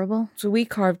are horrible. So we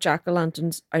carved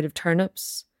jack-o'-lanterns out of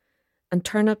turnips. And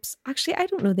turnips, actually, I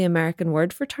don't know the American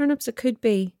word for turnips. It could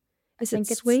be, is think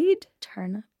it it's- Swede?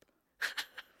 Turnip.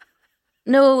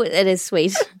 No, it is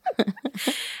sweet.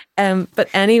 But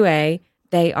anyway,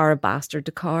 they are a bastard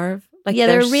to carve. Like, Yeah,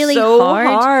 they're really so hard.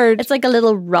 hard. It's like a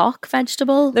little rock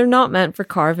vegetable, They're not meant for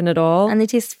carving at all. and they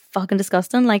taste fucking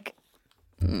disgusting. Like,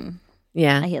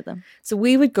 yeah. I hate them. So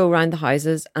we would go round the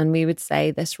houses and we would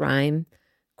say this rhyme: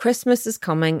 Christmas is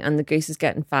coming and the goose is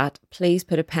getting fat. Please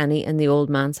put a penny in the old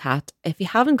man's hat. If you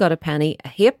haven't got a penny, a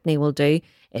halfpenny will do.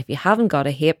 If you haven't got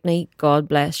a halfpenny, God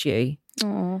bless you.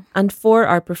 Oh, And for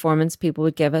our performance, people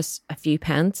would give us a few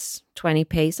pence,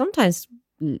 20p. Sometimes,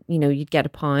 you know, you'd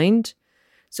get £1.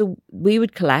 So we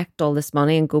would collect all this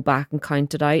money and go back and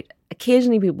count it out.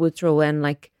 Occasionally people would throw in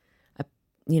like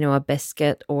a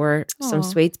biscuit or some Aw.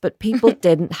 sweets, but people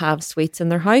didn't have sweets in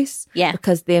their house. Yeah.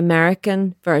 Because the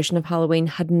American version of Halloween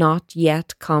had not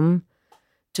yet come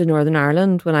to Northern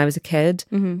Ireland when I was a kid.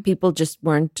 Mm-hmm. People just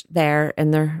weren't there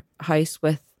in their house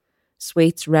with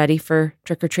sweets ready for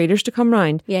trick-or-treaters to come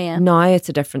round. Yeah. Now it's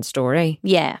a different story.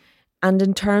 Yeah. And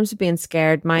in terms of being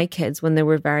scared, my kids, when they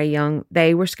were very young,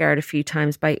 they were scared a few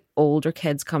times by older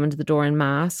kids coming to the door in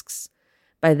masks.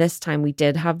 By this time, we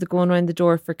did have the going around the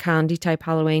door for candy type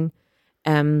Halloween.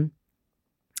 And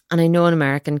I know in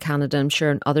America and Canada, I'm sure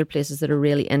in other places that are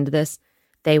really into this,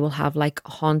 they will have like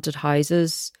haunted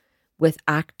houses with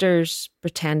actors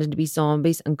pretending to be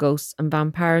zombies and ghosts and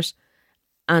vampires.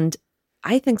 And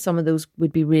I think some of those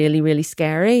would be really, really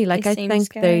scary. Like, I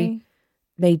think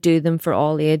they do them for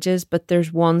all ages, but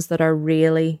there's ones that are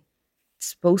really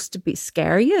supposed to be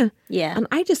scare you. Yeah. And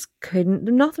I just couldn't,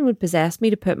 nothing would possess me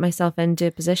to put myself into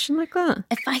a position like that.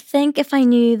 If I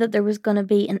knew that there was going to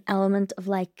be an element of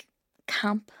like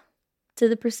camp to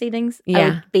the proceedings, I Yeah.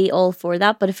 would be all for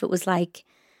that. But if it was like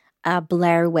a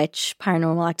Blair Witch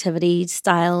Paranormal Activity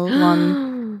style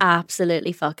one,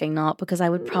 absolutely fucking not, because I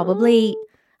would probably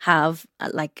have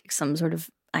like some sort of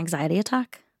anxiety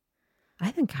attack. I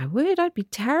think I would. I'd be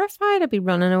terrified. I'd be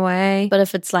running away. But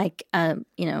if it's like,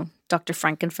 Dr.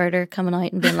 Frankenfurter coming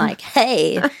out and being like,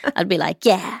 hey, I'd be like,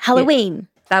 yeah, Halloween.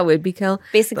 That would be cool.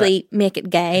 Basically, make it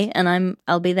gay, and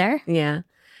I'll be there. Yeah.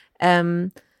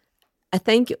 I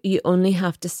think you only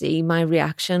have to see my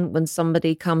reaction when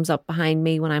somebody comes up behind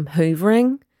me when I'm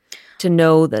hoovering to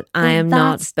know that I am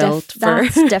not That's built for.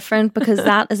 That's different, because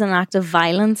that is an act of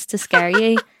violence to scare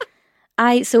you.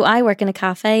 I work in a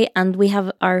cafe, and we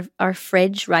have our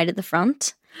fridge right at the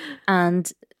front, and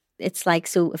it's like,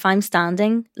 so if I'm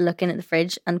standing looking at the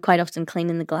fridge and quite often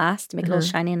cleaning the glass to make it all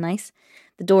shiny and nice,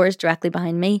 the door is directly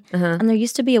behind me. And there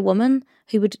used to be a woman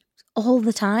who would all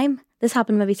the time, this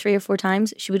happened maybe 3 or 4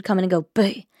 times, she would come in and go,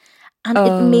 boo. And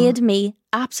it made me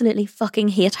absolutely fucking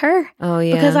hate her. Oh,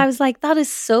 yeah. Because I was like, that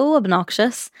is so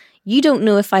obnoxious. You don't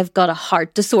know if I've got a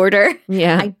heart disorder.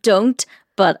 Yeah. I don't,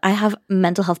 but I have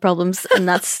mental health problems, and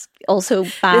that's also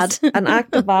bad. An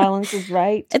act of violence is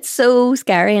right. It's so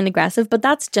scary and aggressive, but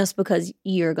that's just because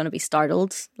you're going to be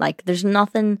startled. Like, there's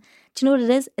nothing, do you know what it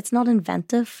is? It's not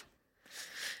inventive.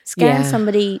 Scaring Yeah.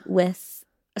 somebody with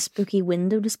a spooky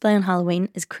window display on Halloween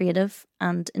is creative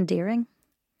and endearing.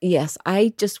 Yes,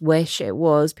 I just wish it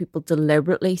was people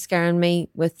deliberately scaring me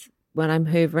with when I'm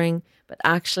hoovering, but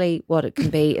actually what it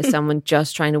can be is someone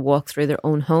just trying to walk through their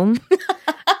own home.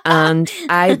 and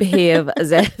I behave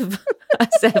as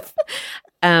if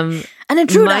An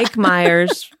intruder.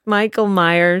 Michael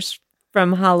Myers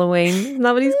from Halloween, isn't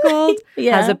that what he's called?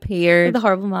 Yeah. Has appeared With the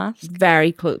horrible mask.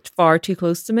 very close, far too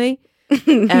close to me.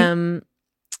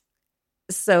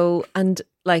 So, and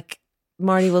like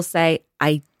Marty will say,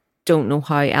 I don't know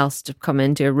how else to come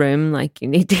into a room. Like, you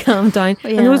need to calm down.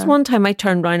 Yeah. And there was one time I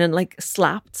turned around and like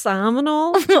slapped Sam and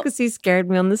all because he scared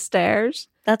me on the stairs.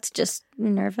 That's just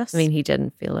nervous. I mean, he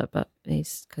didn't feel it, but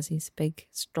he's because he's a big,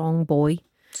 strong boy.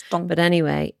 Strong. But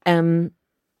anyway,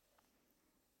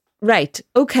 right.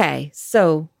 Okay.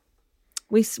 So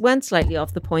we went slightly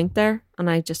off the point there and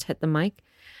I just hit the mic.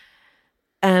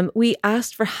 We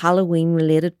asked for Halloween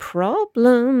related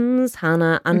problems,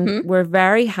 Hannah, and we're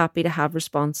very happy to have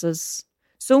responses.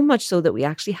 So much so that we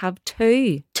actually have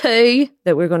two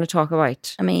that we're going to talk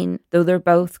about. I mean, Though they're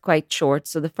both quite short.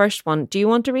 So the first one, do you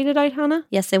want to read it out, Hannah?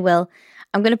 yes, I will.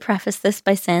 I'm going to preface this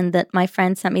by saying that my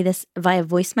friend sent me this via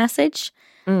voice message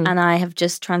and I have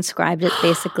just transcribed it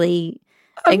basically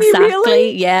Have you exactly.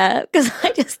 really? Yeah, because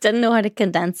I just didn't know how to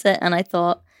condense it. And I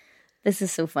thought, this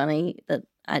is so funny that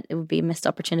it would be a missed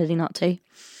opportunity not to.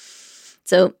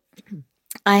 So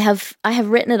I have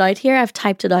written it out here. I've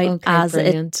typed it out Okay,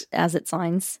 brilliant. as it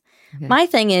sounds. Okay. My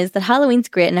thing is that Halloween's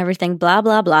great and everything, blah,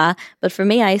 blah, blah. But for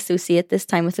me, I associate this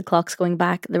time with the clocks going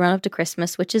back, the run up to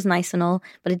Christmas, which is nice and all.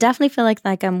 But I definitely feel like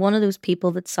I'm one of those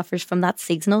people that suffers from that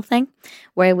seasonal thing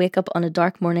where I wake up on a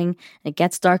dark morning and it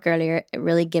gets dark earlier. It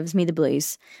really gives me the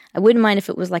blues. I wouldn't mind if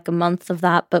it was like a month of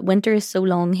that, but winter is so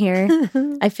long here.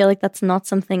 I feel like that's not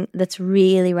something that's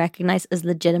really recognized as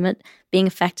legitimate, being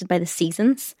affected by the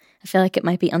seasons. I feel like it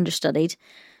might be understudied.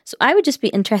 So I would just be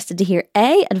interested to hear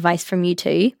A, advice from you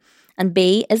two, and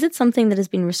B, is it something that has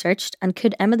been researched and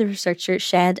could Emma the researcher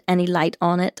shed any light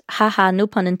on it? Haha, no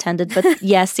pun intended, but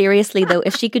yeah, seriously though,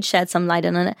 if she could shed some light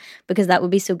on it, because that would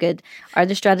be so good. Are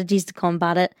there strategies to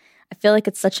combat it? I feel like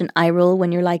it's such an eye roll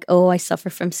when you're like, oh, I suffer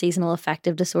from seasonal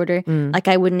affective disorder. Like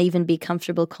I wouldn't even be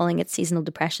comfortable calling it seasonal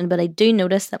depression, but I do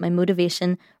notice that my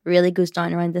motivation really goes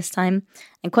down around this time.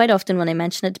 And quite often when I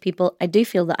mention it to people, I do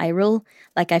feel the eye roll.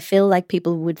 Like I feel like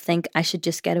people would think I should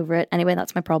just get over it. Anyway,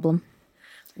 that's my problem.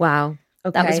 Wow.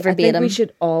 Okay. That was I think verbatim. we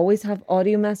should always have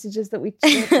audio messages that we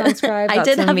transcribe. I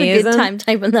did That's have a amazing. good time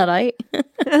typing that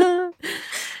out.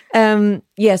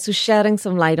 Yeah, so shedding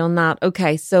some light on that.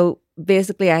 Okay, so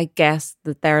basically I guess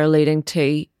that they're alluding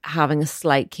to having a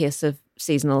slight case of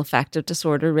seasonal affective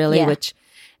disorder, really, Yeah. which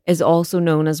is also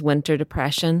known as winter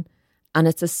depression. And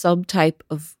it's a subtype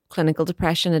of clinical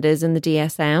depression. It is in the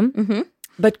DSM. Mm-hmm.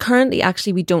 But currently,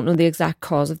 actually, we don't know the exact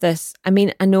cause of this. I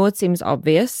mean, I know it seems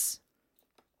obvious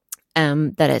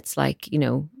that it's like, you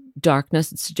know,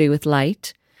 darkness, it's to do with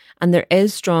light. And there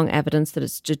is strong evidence that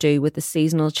it's to do with the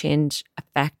seasonal change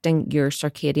affecting your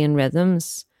circadian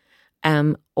rhythms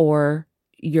or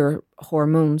your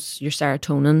hormones, your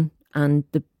serotonin and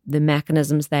the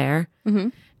mechanisms there.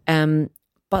 Mm-hmm.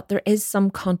 But there is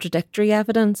some contradictory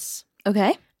evidence.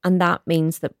 Okay. And that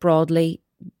means that broadly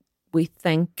we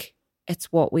think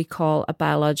it's what we call a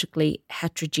biologically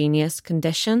heterogeneous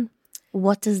condition.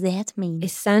 What does that mean?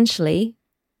 Essentially,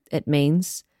 it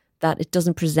means that it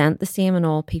doesn't present the same in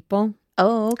all people.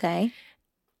 Oh, okay.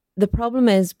 The problem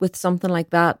is with something like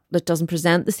that doesn't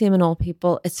present the same in all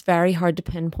people, it's very hard to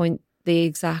pinpoint the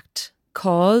exact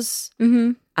cause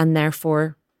Mm-hmm. and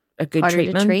therefore a good Harder to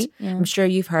treatment. treat, yeah. I'm sure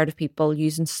you've heard of people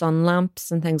using sun lamps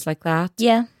and things like that.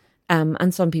 Yeah.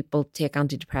 And some people take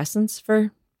antidepressants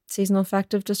for seasonal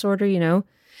affective disorder, you know.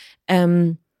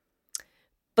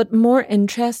 But more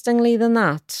interestingly than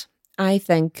that, I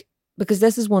think, because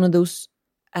this is one of those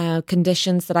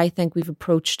conditions that I think we've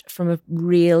approached from a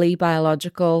really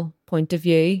biological point of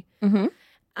view Mm-hmm.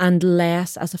 and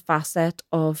less as a facet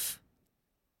of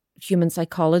human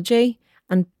psychology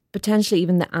and potentially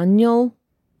even the annual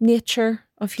nature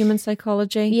of human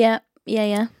psychology. Yeah. Yeah.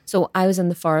 Yeah. So I was in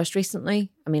the forest recently.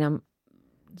 I mean, I've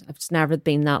never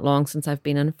been that long since I've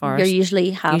been in a forest. You're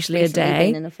usually a recently day.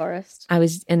 been in a forest. I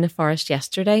was in the forest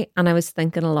yesterday and I was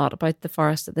thinking a lot about the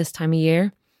forest at this time of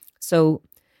year. So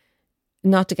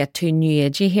not to get too new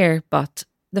agey here, but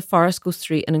the forest goes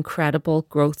through an incredible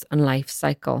growth and life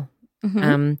cycle. Mm-hmm.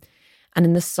 And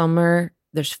in the summer,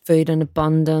 there's food in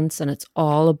abundance and it's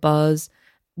all abuzz.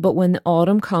 But when the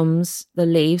autumn comes, the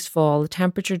leaves fall, the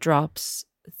temperature drops,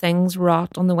 things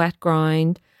rot on the wet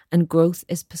ground and growth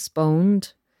is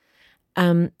postponed.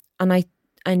 And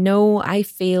I know I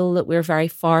feel that we're very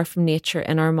far from nature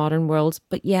in our modern worlds,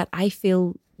 but yet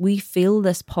we feel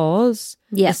this pause,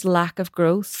 this lack of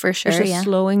growth. For sure, There's a yeah.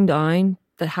 slowing down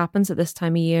that happens at this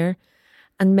time of year.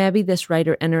 And maybe this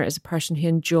writer in her is a person who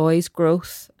enjoys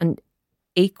growth and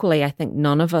equally, I think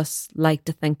none of us like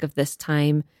to think of this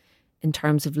time in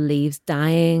terms of leaves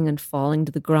dying and falling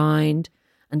to the ground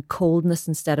and coldness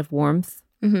instead of warmth.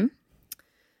 Mm-hmm.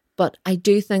 But I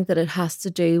do think that it has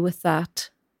to do with that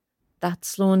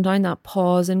slowing down, that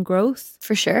pause in growth.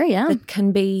 For sure, yeah. That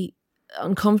can be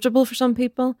uncomfortable for some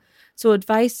people. So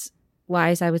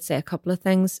advice-wise, I would say a couple of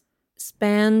things.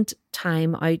 Spend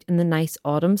time out in the nice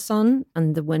autumn sun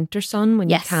and the winter sun when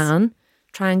Yes. you can.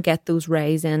 Try and get those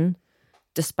rays in,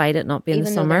 despite it not being Even the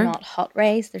though summer. they're not hot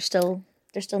rays, they're still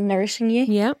nourishing you.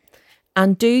 Yeah.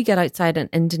 And do get outside and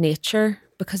into nature,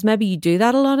 because maybe you do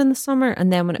that a lot in the summer,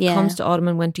 and then when it Yeah. comes to autumn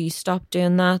and winter, you stop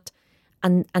doing that.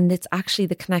 And it's actually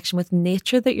the connection with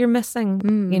nature that you're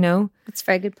missing, you know? That's a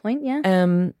very good point, yeah.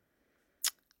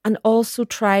 And also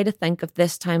try to think of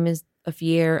this time of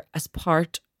year as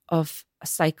part of a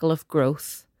cycle of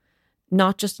growth,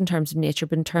 not just in terms of nature,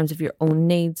 but in terms of your own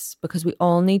needs, because we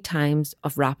all need times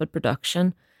of rapid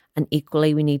production, and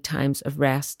equally we need times of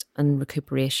rest and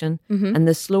recuperation. And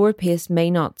the slower pace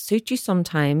may not suit you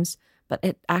sometimes, but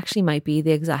it actually might be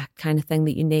the exact kind of thing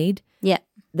that you need. Yeah.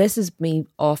 This is me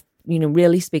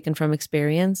really speaking from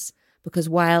experience, because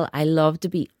while I love to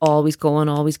be always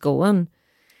going,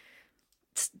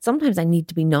 sometimes I need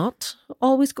to be not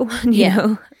always going, you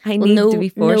know. I need to be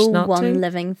forced not one to.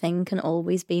 living thing can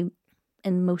always be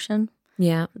in motion.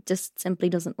 Yeah. It just simply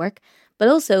doesn't work. But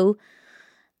also,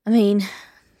 I mean,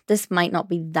 this might not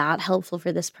be that helpful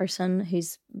for this person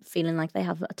who's feeling like they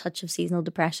have a touch of seasonal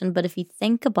depression. But if you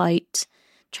think about,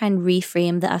 try and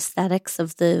reframe the aesthetics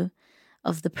of the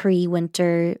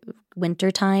pre-winter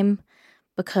time,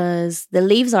 because the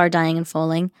leaves are dying and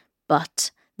falling,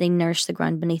 but they nourish the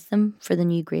ground beneath them for the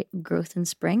new growth in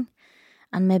spring.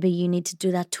 And maybe you need to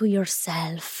do that to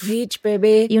yourself. Reach,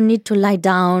 baby. You need to lie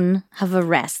down, have a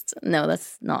rest. No,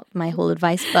 that's not my whole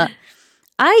advice. But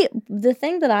the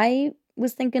thing that I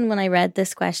was thinking when I read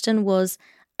this question was,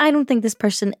 I don't think this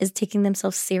person is taking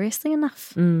themselves seriously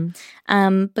enough.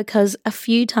 Because a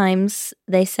few times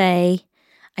they say,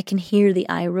 I can hear the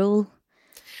eye roll.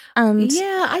 And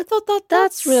Yeah, I thought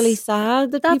that's really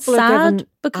sad that that's people are sad giving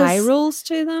because- eye rolls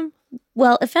to them.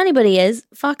 well, if anybody is,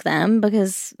 fuck them,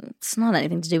 because it's not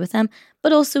anything to do with them.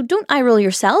 But also, don't eye roll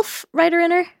yourself, right or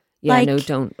inner. Yeah, Like, no,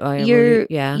 don't.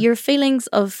 Yeah. Your feelings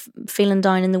of feeling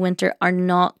down in the winter are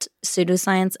not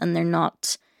pseudoscience, and they're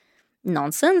not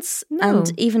nonsense. No.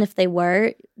 And even if they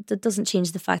were, that doesn't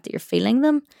change the fact that you're feeling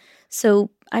them. So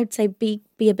I'd say be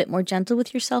a bit more gentle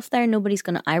with yourself there. Nobody's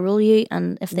going to eye roll you,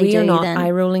 and if they We do, are not then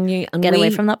eye rolling you, and get we away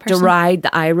from that person. deride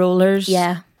the eye rollers.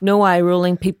 Yeah. No eye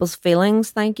rolling people's feelings.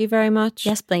 Thank you very much.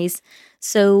 yes, please.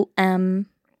 So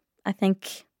I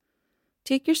think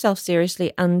Take yourself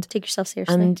seriously, and take yourself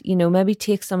seriously. and maybe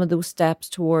take some of those steps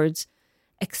towards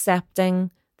accepting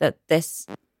that this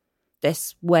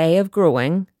way of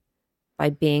growing by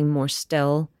being more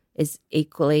still is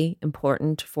equally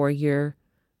important for your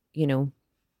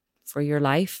for your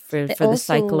life, for the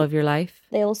cycle also- of your life.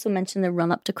 They also mentioned the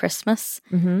run up to Christmas.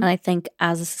 Mm-hmm. And I think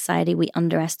as a society, we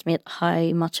underestimate how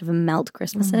much of a melt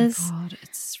Christmas is. God,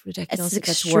 it's ridiculous. It's It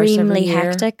gets worse every extremely year.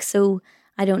 hectic. So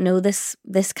I don't know, this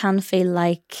can feel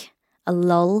like a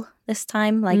lull this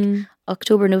time. Like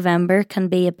October, November can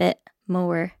be a bit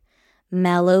more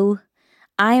mellow.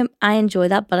 I enjoy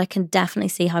that, but I can definitely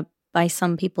see how by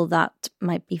some people that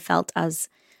might be felt as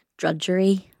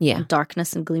drudgery Yeah. and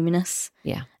darkness and gloominess.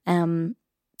 Yeah.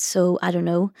 So I don't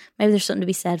know. Maybe there's something to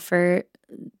be said for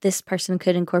this person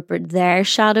could incorporate their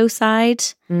shadow side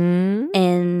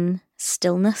in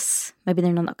stillness. Maybe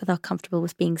they're not that comfortable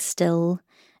with being still,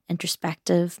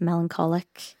 introspective,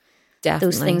 melancholic. Definitely.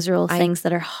 Those things are all things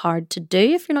that are hard to do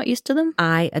if you're not used to them.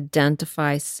 I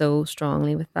identify so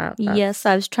strongly with that. Yes,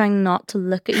 I was trying not to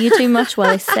look at you too much while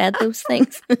I said those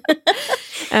things.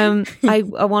 I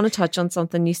want to touch on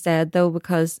something you said though,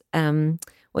 because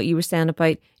what you were saying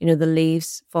about the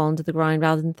leaves falling to the ground,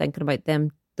 rather than thinking about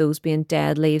those being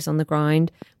dead leaves on the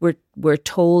ground, we're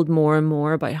told more and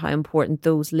more about how important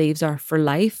those leaves are for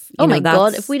life. Oh my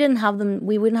God, if we didn't have them,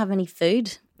 we wouldn't have any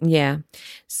food. Yeah.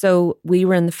 So we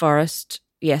were in the forest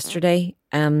yesterday.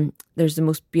 There's the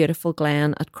most beautiful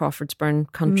glen at Crawfordsburn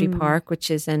Country Park, which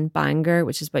is in Bangor,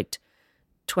 which is about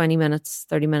 30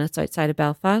 minutes outside of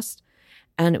Belfast.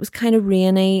 And it was kind of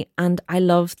rainy, and I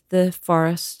loved the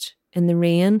forest in the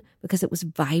rain because it was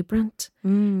vibrant.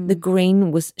 The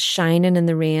green was shining in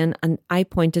the rain, and I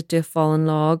pointed to a fallen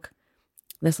log.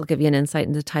 This will give you an insight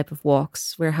into the type of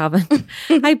walks we're having.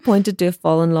 I pointed to a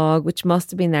fallen log, which must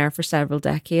have been there for several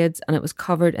decades, and it was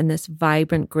covered in this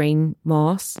vibrant green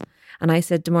moss. And I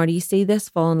said to Marty, you see this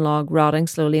fallen log rotting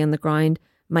slowly on the ground?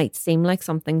 Might seem like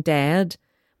something dead,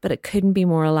 but it couldn't be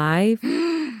more alive.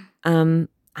 And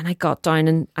I got down,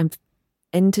 and I'm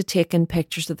into taking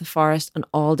pictures of the forest on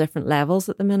all different levels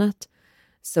at the minute.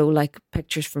 So like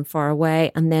pictures from far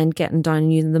away, and then getting down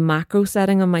and using the macro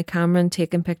setting on my camera and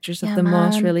taking pictures of the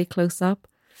moss man. really close up.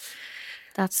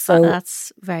 That's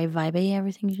very vibey,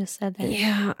 everything you just said there.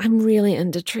 Yeah, I'm really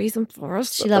into trees and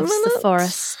forests. She loves the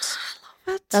forest.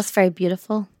 I love it. That's very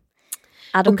beautiful.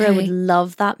 Edinburgh would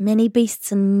love that. Mini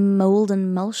beasts and mould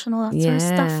and mulch and all that sort of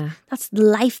stuff. That's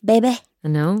life, baby. I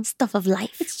know. Stuff of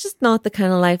life. It's just not the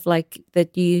kind of life like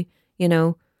that you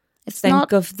know,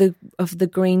 think of the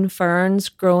green ferns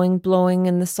blowing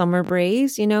in the summer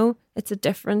breeze, you know. It's a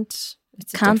different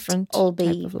all be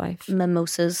type of life.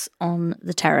 Mimosas on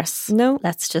the terrace. No.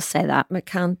 Let's just say that. It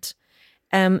can't.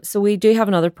 So we do have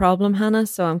another problem, Hannah,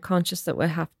 so I'm conscious that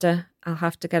I'll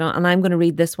have to get on, and I'm going to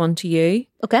read this one to you.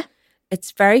 Okay.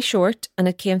 It's very short, and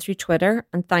it came through Twitter,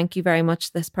 and thank you very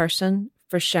much, this person,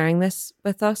 for sharing this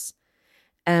with us.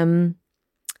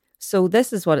 So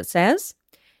this is what it says.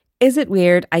 Is it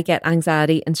weird I get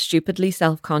anxiety and stupidly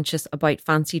self-conscious about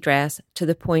fancy dress to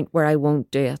the point where I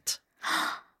won't do it?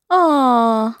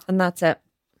 Oh. And that's it.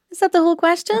 Is that the whole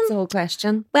question? That's the whole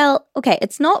question. Well, okay,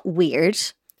 it's not weird.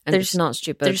 And it's not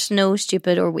stupid. There's no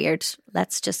stupid or weird.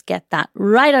 Let's just get that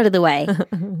right out of the way.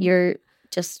 You're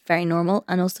just very normal.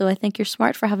 And also, I think you're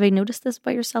smart for having noticed this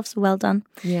about yourself. So well done.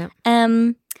 Yeah.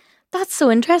 That's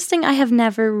so interesting. I have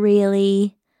never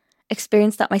really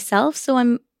experienced that myself. So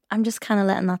I'm just kind of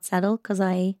letting that settle, because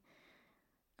I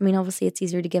mean, obviously it's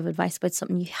easier to give advice about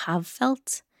something you have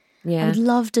felt. Yeah. I would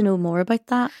love to know more about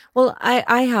that. Well,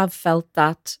 I have felt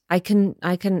that. I can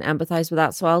empathize with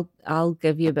that. So I'll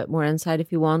give you a bit more insight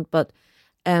if you want. But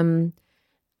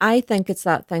I think it's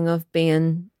that thing of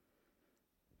being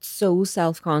so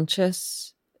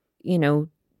self-conscious, you know,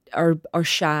 or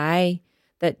shy,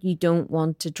 that you don't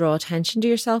want to draw attention to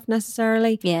yourself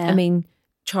necessarily. Yeah. I mean,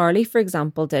 Charlie, for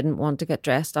example, didn't want to get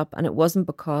dressed up, and it wasn't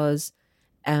because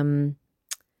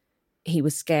he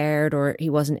was scared or he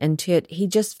wasn't into it. He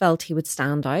just felt he would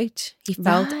stand out. He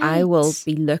felt I will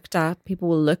be looked at. People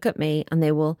will look at me and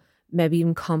they will maybe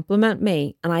even compliment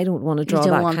me, and I don't want to draw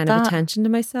that kind of attention to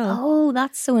myself. Oh,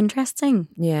 that's so interesting.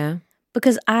 Yeah.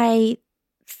 Because I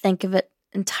think of it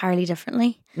entirely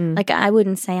differently. Like, I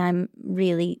wouldn't say I'm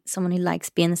really someone who likes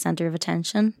being the center of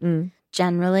attention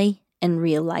generally in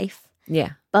real life.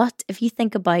 Yeah. But if you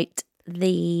think about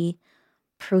the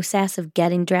process of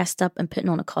getting dressed up and putting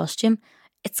on a costume,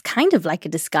 it's kind of like a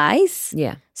disguise.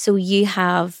 Yeah. So you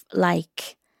have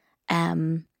like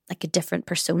a different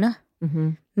persona.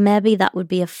 Mm-hmm. Maybe that would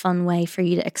be a fun way for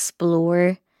you to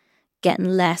explore getting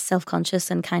less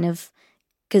self-conscious, and kind of,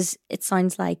 because it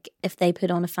sounds like if they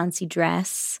put on a fancy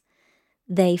dress,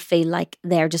 they feel like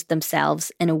they're just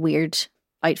themselves in a weird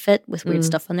outfit with weird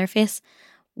stuff on their face.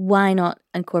 Why not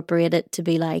incorporate it to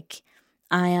be like,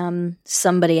 I am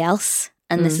somebody else,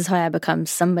 and this is how I become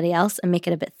somebody else, and make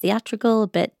it a bit theatrical, a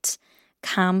bit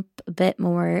camp, a bit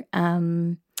more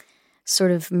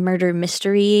sort of murder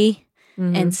mystery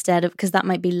instead of, because that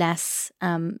might be less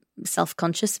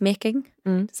self-conscious making.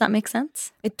 Does that make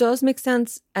sense? It does make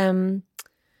sense.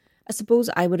 I suppose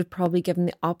I would have probably given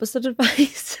the opposite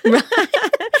advice.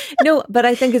 No, but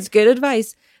I think it's good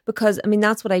advice, because I mean,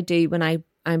 that's what I do when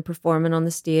I'm performing on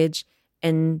the stage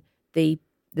in the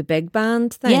big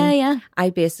band thing. Yeah. I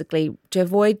basically, to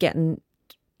avoid getting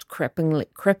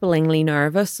cripplingly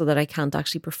nervous so that I can't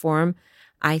actually perform,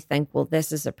 I think, well,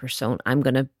 this is a persona. I'm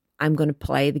gonna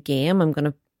play the game. I'm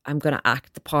gonna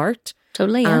act the part.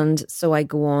 Totally. Yeah. And so I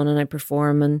go on and I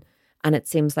perform, and it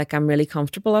seems like I'm really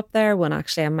comfortable up there when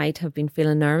actually I might have been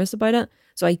feeling nervous about it.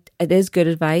 So it is good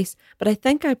advice. But I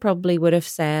think I probably would have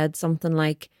said something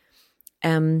like,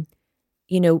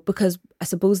 you know, because I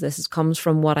suppose this comes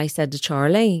from what I said to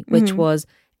Charlie, which was,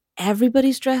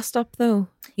 everybody's dressed up though.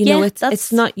 You know,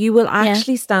 it's not, you will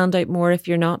actually stand out more if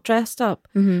you're not dressed up.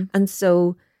 And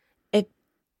so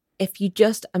if you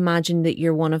just imagine that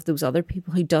you're one of those other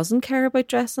people who doesn't care about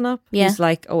dressing up, who's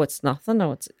like, oh, it's nothing.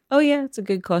 It's a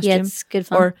good costume. Yeah, it's good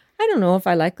fun. Or, I don't know if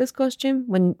I like this costume.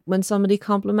 When somebody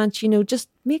compliments, you know, just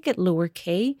make it lower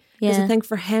key. Because I think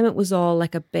for him it was all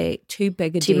like too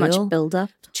big a deal. Too much build up.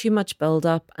 Too much build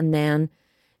up, and then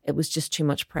it was just too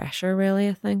much pressure, really,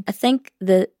 I think. I think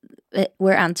that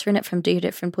we're answering it from two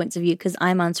different points of view, because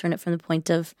I'm answering it from the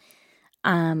point of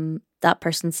that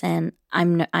person saying,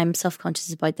 I'm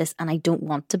self-conscious about this and I don't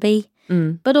want to be.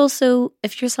 But also,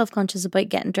 if you're self-conscious about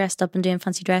getting dressed up and doing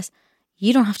fancy dress,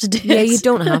 you don't have to do it. Yeah, you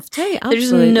don't have to.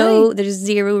 Absolutely. There's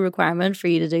zero requirement for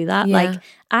you to do that. Yeah. Like,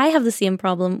 I have the same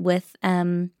problem with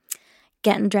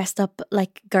getting dressed up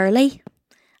like girly.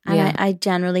 And I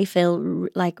generally feel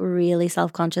like really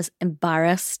self-conscious,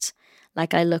 embarrassed,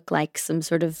 like I look like some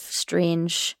sort of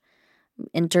strange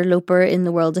interloper in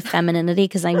the world of femininity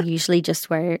because I usually just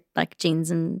wear like jeans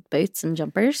and boots and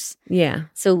jumpers. Yeah.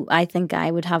 So I think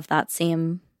I would have that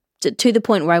same, to the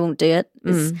point where I won't do it.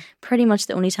 Is pretty much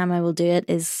the only time I will do it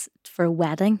is for a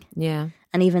wedding. Yeah.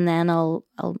 And even then I'll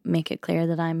make it clear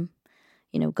that I'm,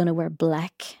 going to wear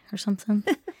black or something.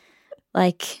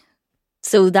 Like,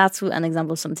 so that's an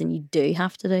example of something you do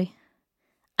have to do.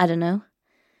 I don't know.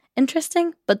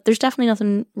 Interesting, but there's definitely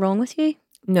nothing wrong with you.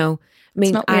 No. I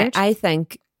mean, not weird. I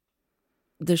think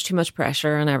there's too much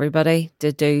pressure on everybody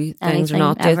to do things Anything, or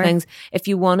not do ever. things. If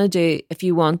you want to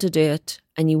do it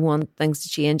and you want things to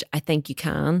change, I think you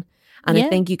can. And I Yeah.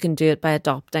 think you can do it by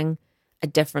adopting a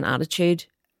different attitude.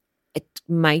 It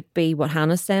might be what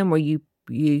Hannah's saying, where you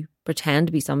pretend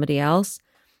to be somebody else,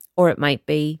 or it might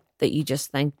be that you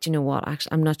just think, do you know what,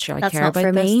 actually, I'm not sure I That's care not about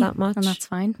for this me, that much. and that's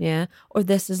fine. Yeah. Or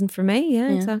this isn't for me. Yeah,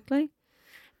 Yeah. exactly.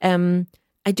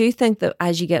 I do think that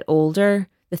as you get older,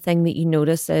 the thing that you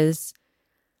notice is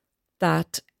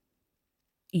that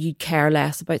you care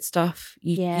less about stuff.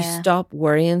 You Yeah. stop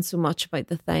worrying so much about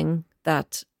the thing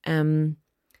that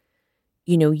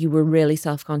you were really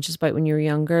self-conscious about when you were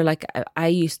younger. Like I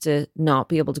used to not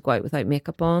be able to go out without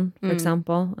makeup on, for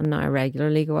example, and now I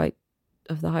regularly go out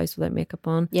of the house without makeup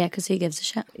on. Yeah, because who gives a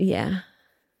shit? Yeah.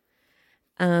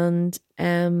 And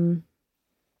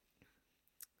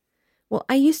well,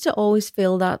 I used to always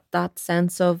feel that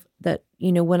sense of that,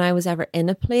 when I was ever in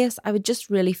a place, I would just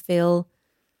really feel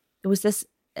there was this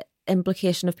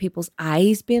implication of people's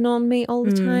eyes being on me all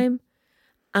the time.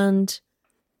 And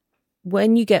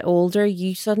when you get older,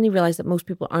 you suddenly realize that most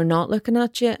people are not looking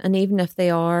at you. And even if they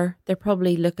are, they're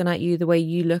probably looking at you the way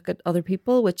you look at other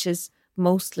people, which is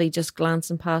mostly just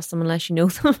glancing past them unless you know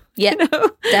them. Yeah,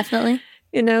 definitely.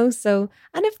 So,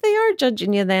 and if they are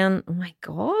judging you, then, oh my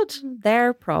God,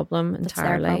 their problem That's their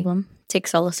entirely. problem. Take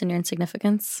solace in your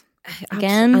insignificance. Abs-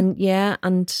 Again.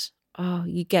 And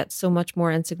you get so much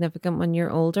more insignificant when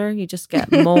you're older. You just get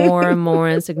more and more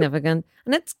insignificant.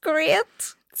 And it's great.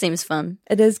 Seems fun.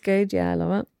 It is good. Yeah, I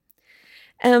love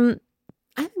it.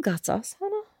 I think that's us,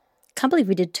 Hannah. Can't believe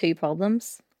we did 2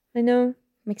 problems. I know.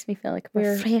 Makes me feel like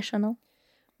We're- we're professional.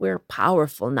 We're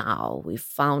powerful now. We've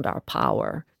found our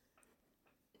power.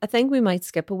 I think we might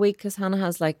skip a week because Hannah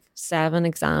has like 7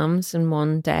 exams in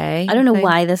one day. I don't know think.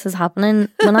 why this is happening.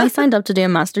 When I signed up to do a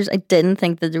master's, I didn't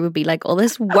think that there would be like all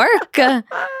this work. I'm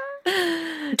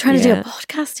trying to do a Yeah.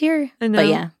 podcast here. I know. But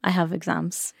yeah, I have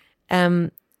exams.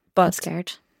 I'm But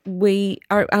scared. we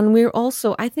are, and we're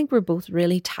also, I think we're both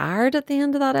really tired at the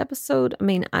end of that episode. I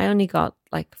mean, I only got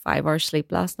like 5 hours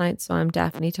sleep last night, so I'm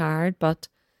definitely tired. But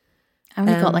I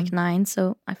only got like 9,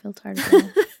 so I feel tired as well.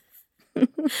 oh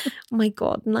my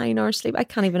God, 9 hours sleep. I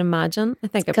can't even imagine. I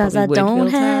think I Because probably I would don't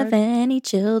feel have tired. any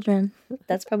children.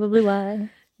 That's probably why.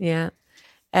 Yeah.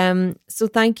 So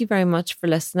thank you very much for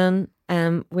listening.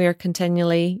 We're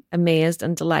continually amazed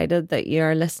and delighted that you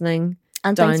are listening.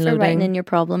 And thanks for writing Downloading. in your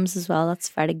problems as well. That's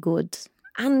very good.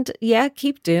 And yeah,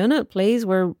 keep doing it, please.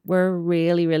 We're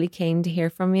really, really keen to hear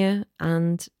from you.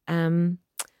 And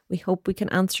we hope we can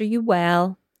answer you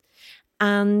well.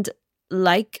 And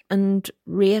like and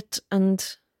rate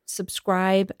and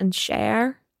subscribe and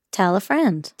share. Tell a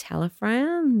friend. Tell a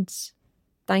friend.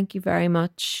 Thank you very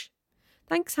much.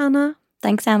 Thanks, Hannah.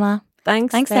 Thanks, Emma.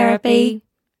 Thanks, Thanks, therapy.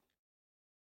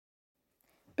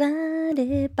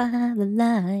 Blinded by the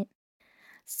light.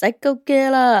 Psycho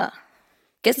killer.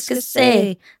 Qu'est-ce que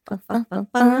c'est?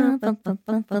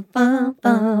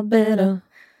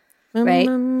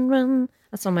 Right.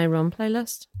 That's on my Run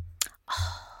playlist.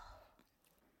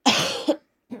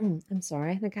 I'm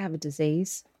sorry. I think I have a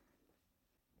disease.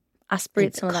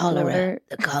 Aspirate some of that water.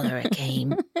 The cholera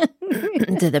came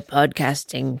into the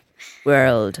podcasting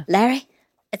world. Larry,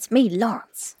 it's me,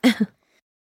 Lawrence.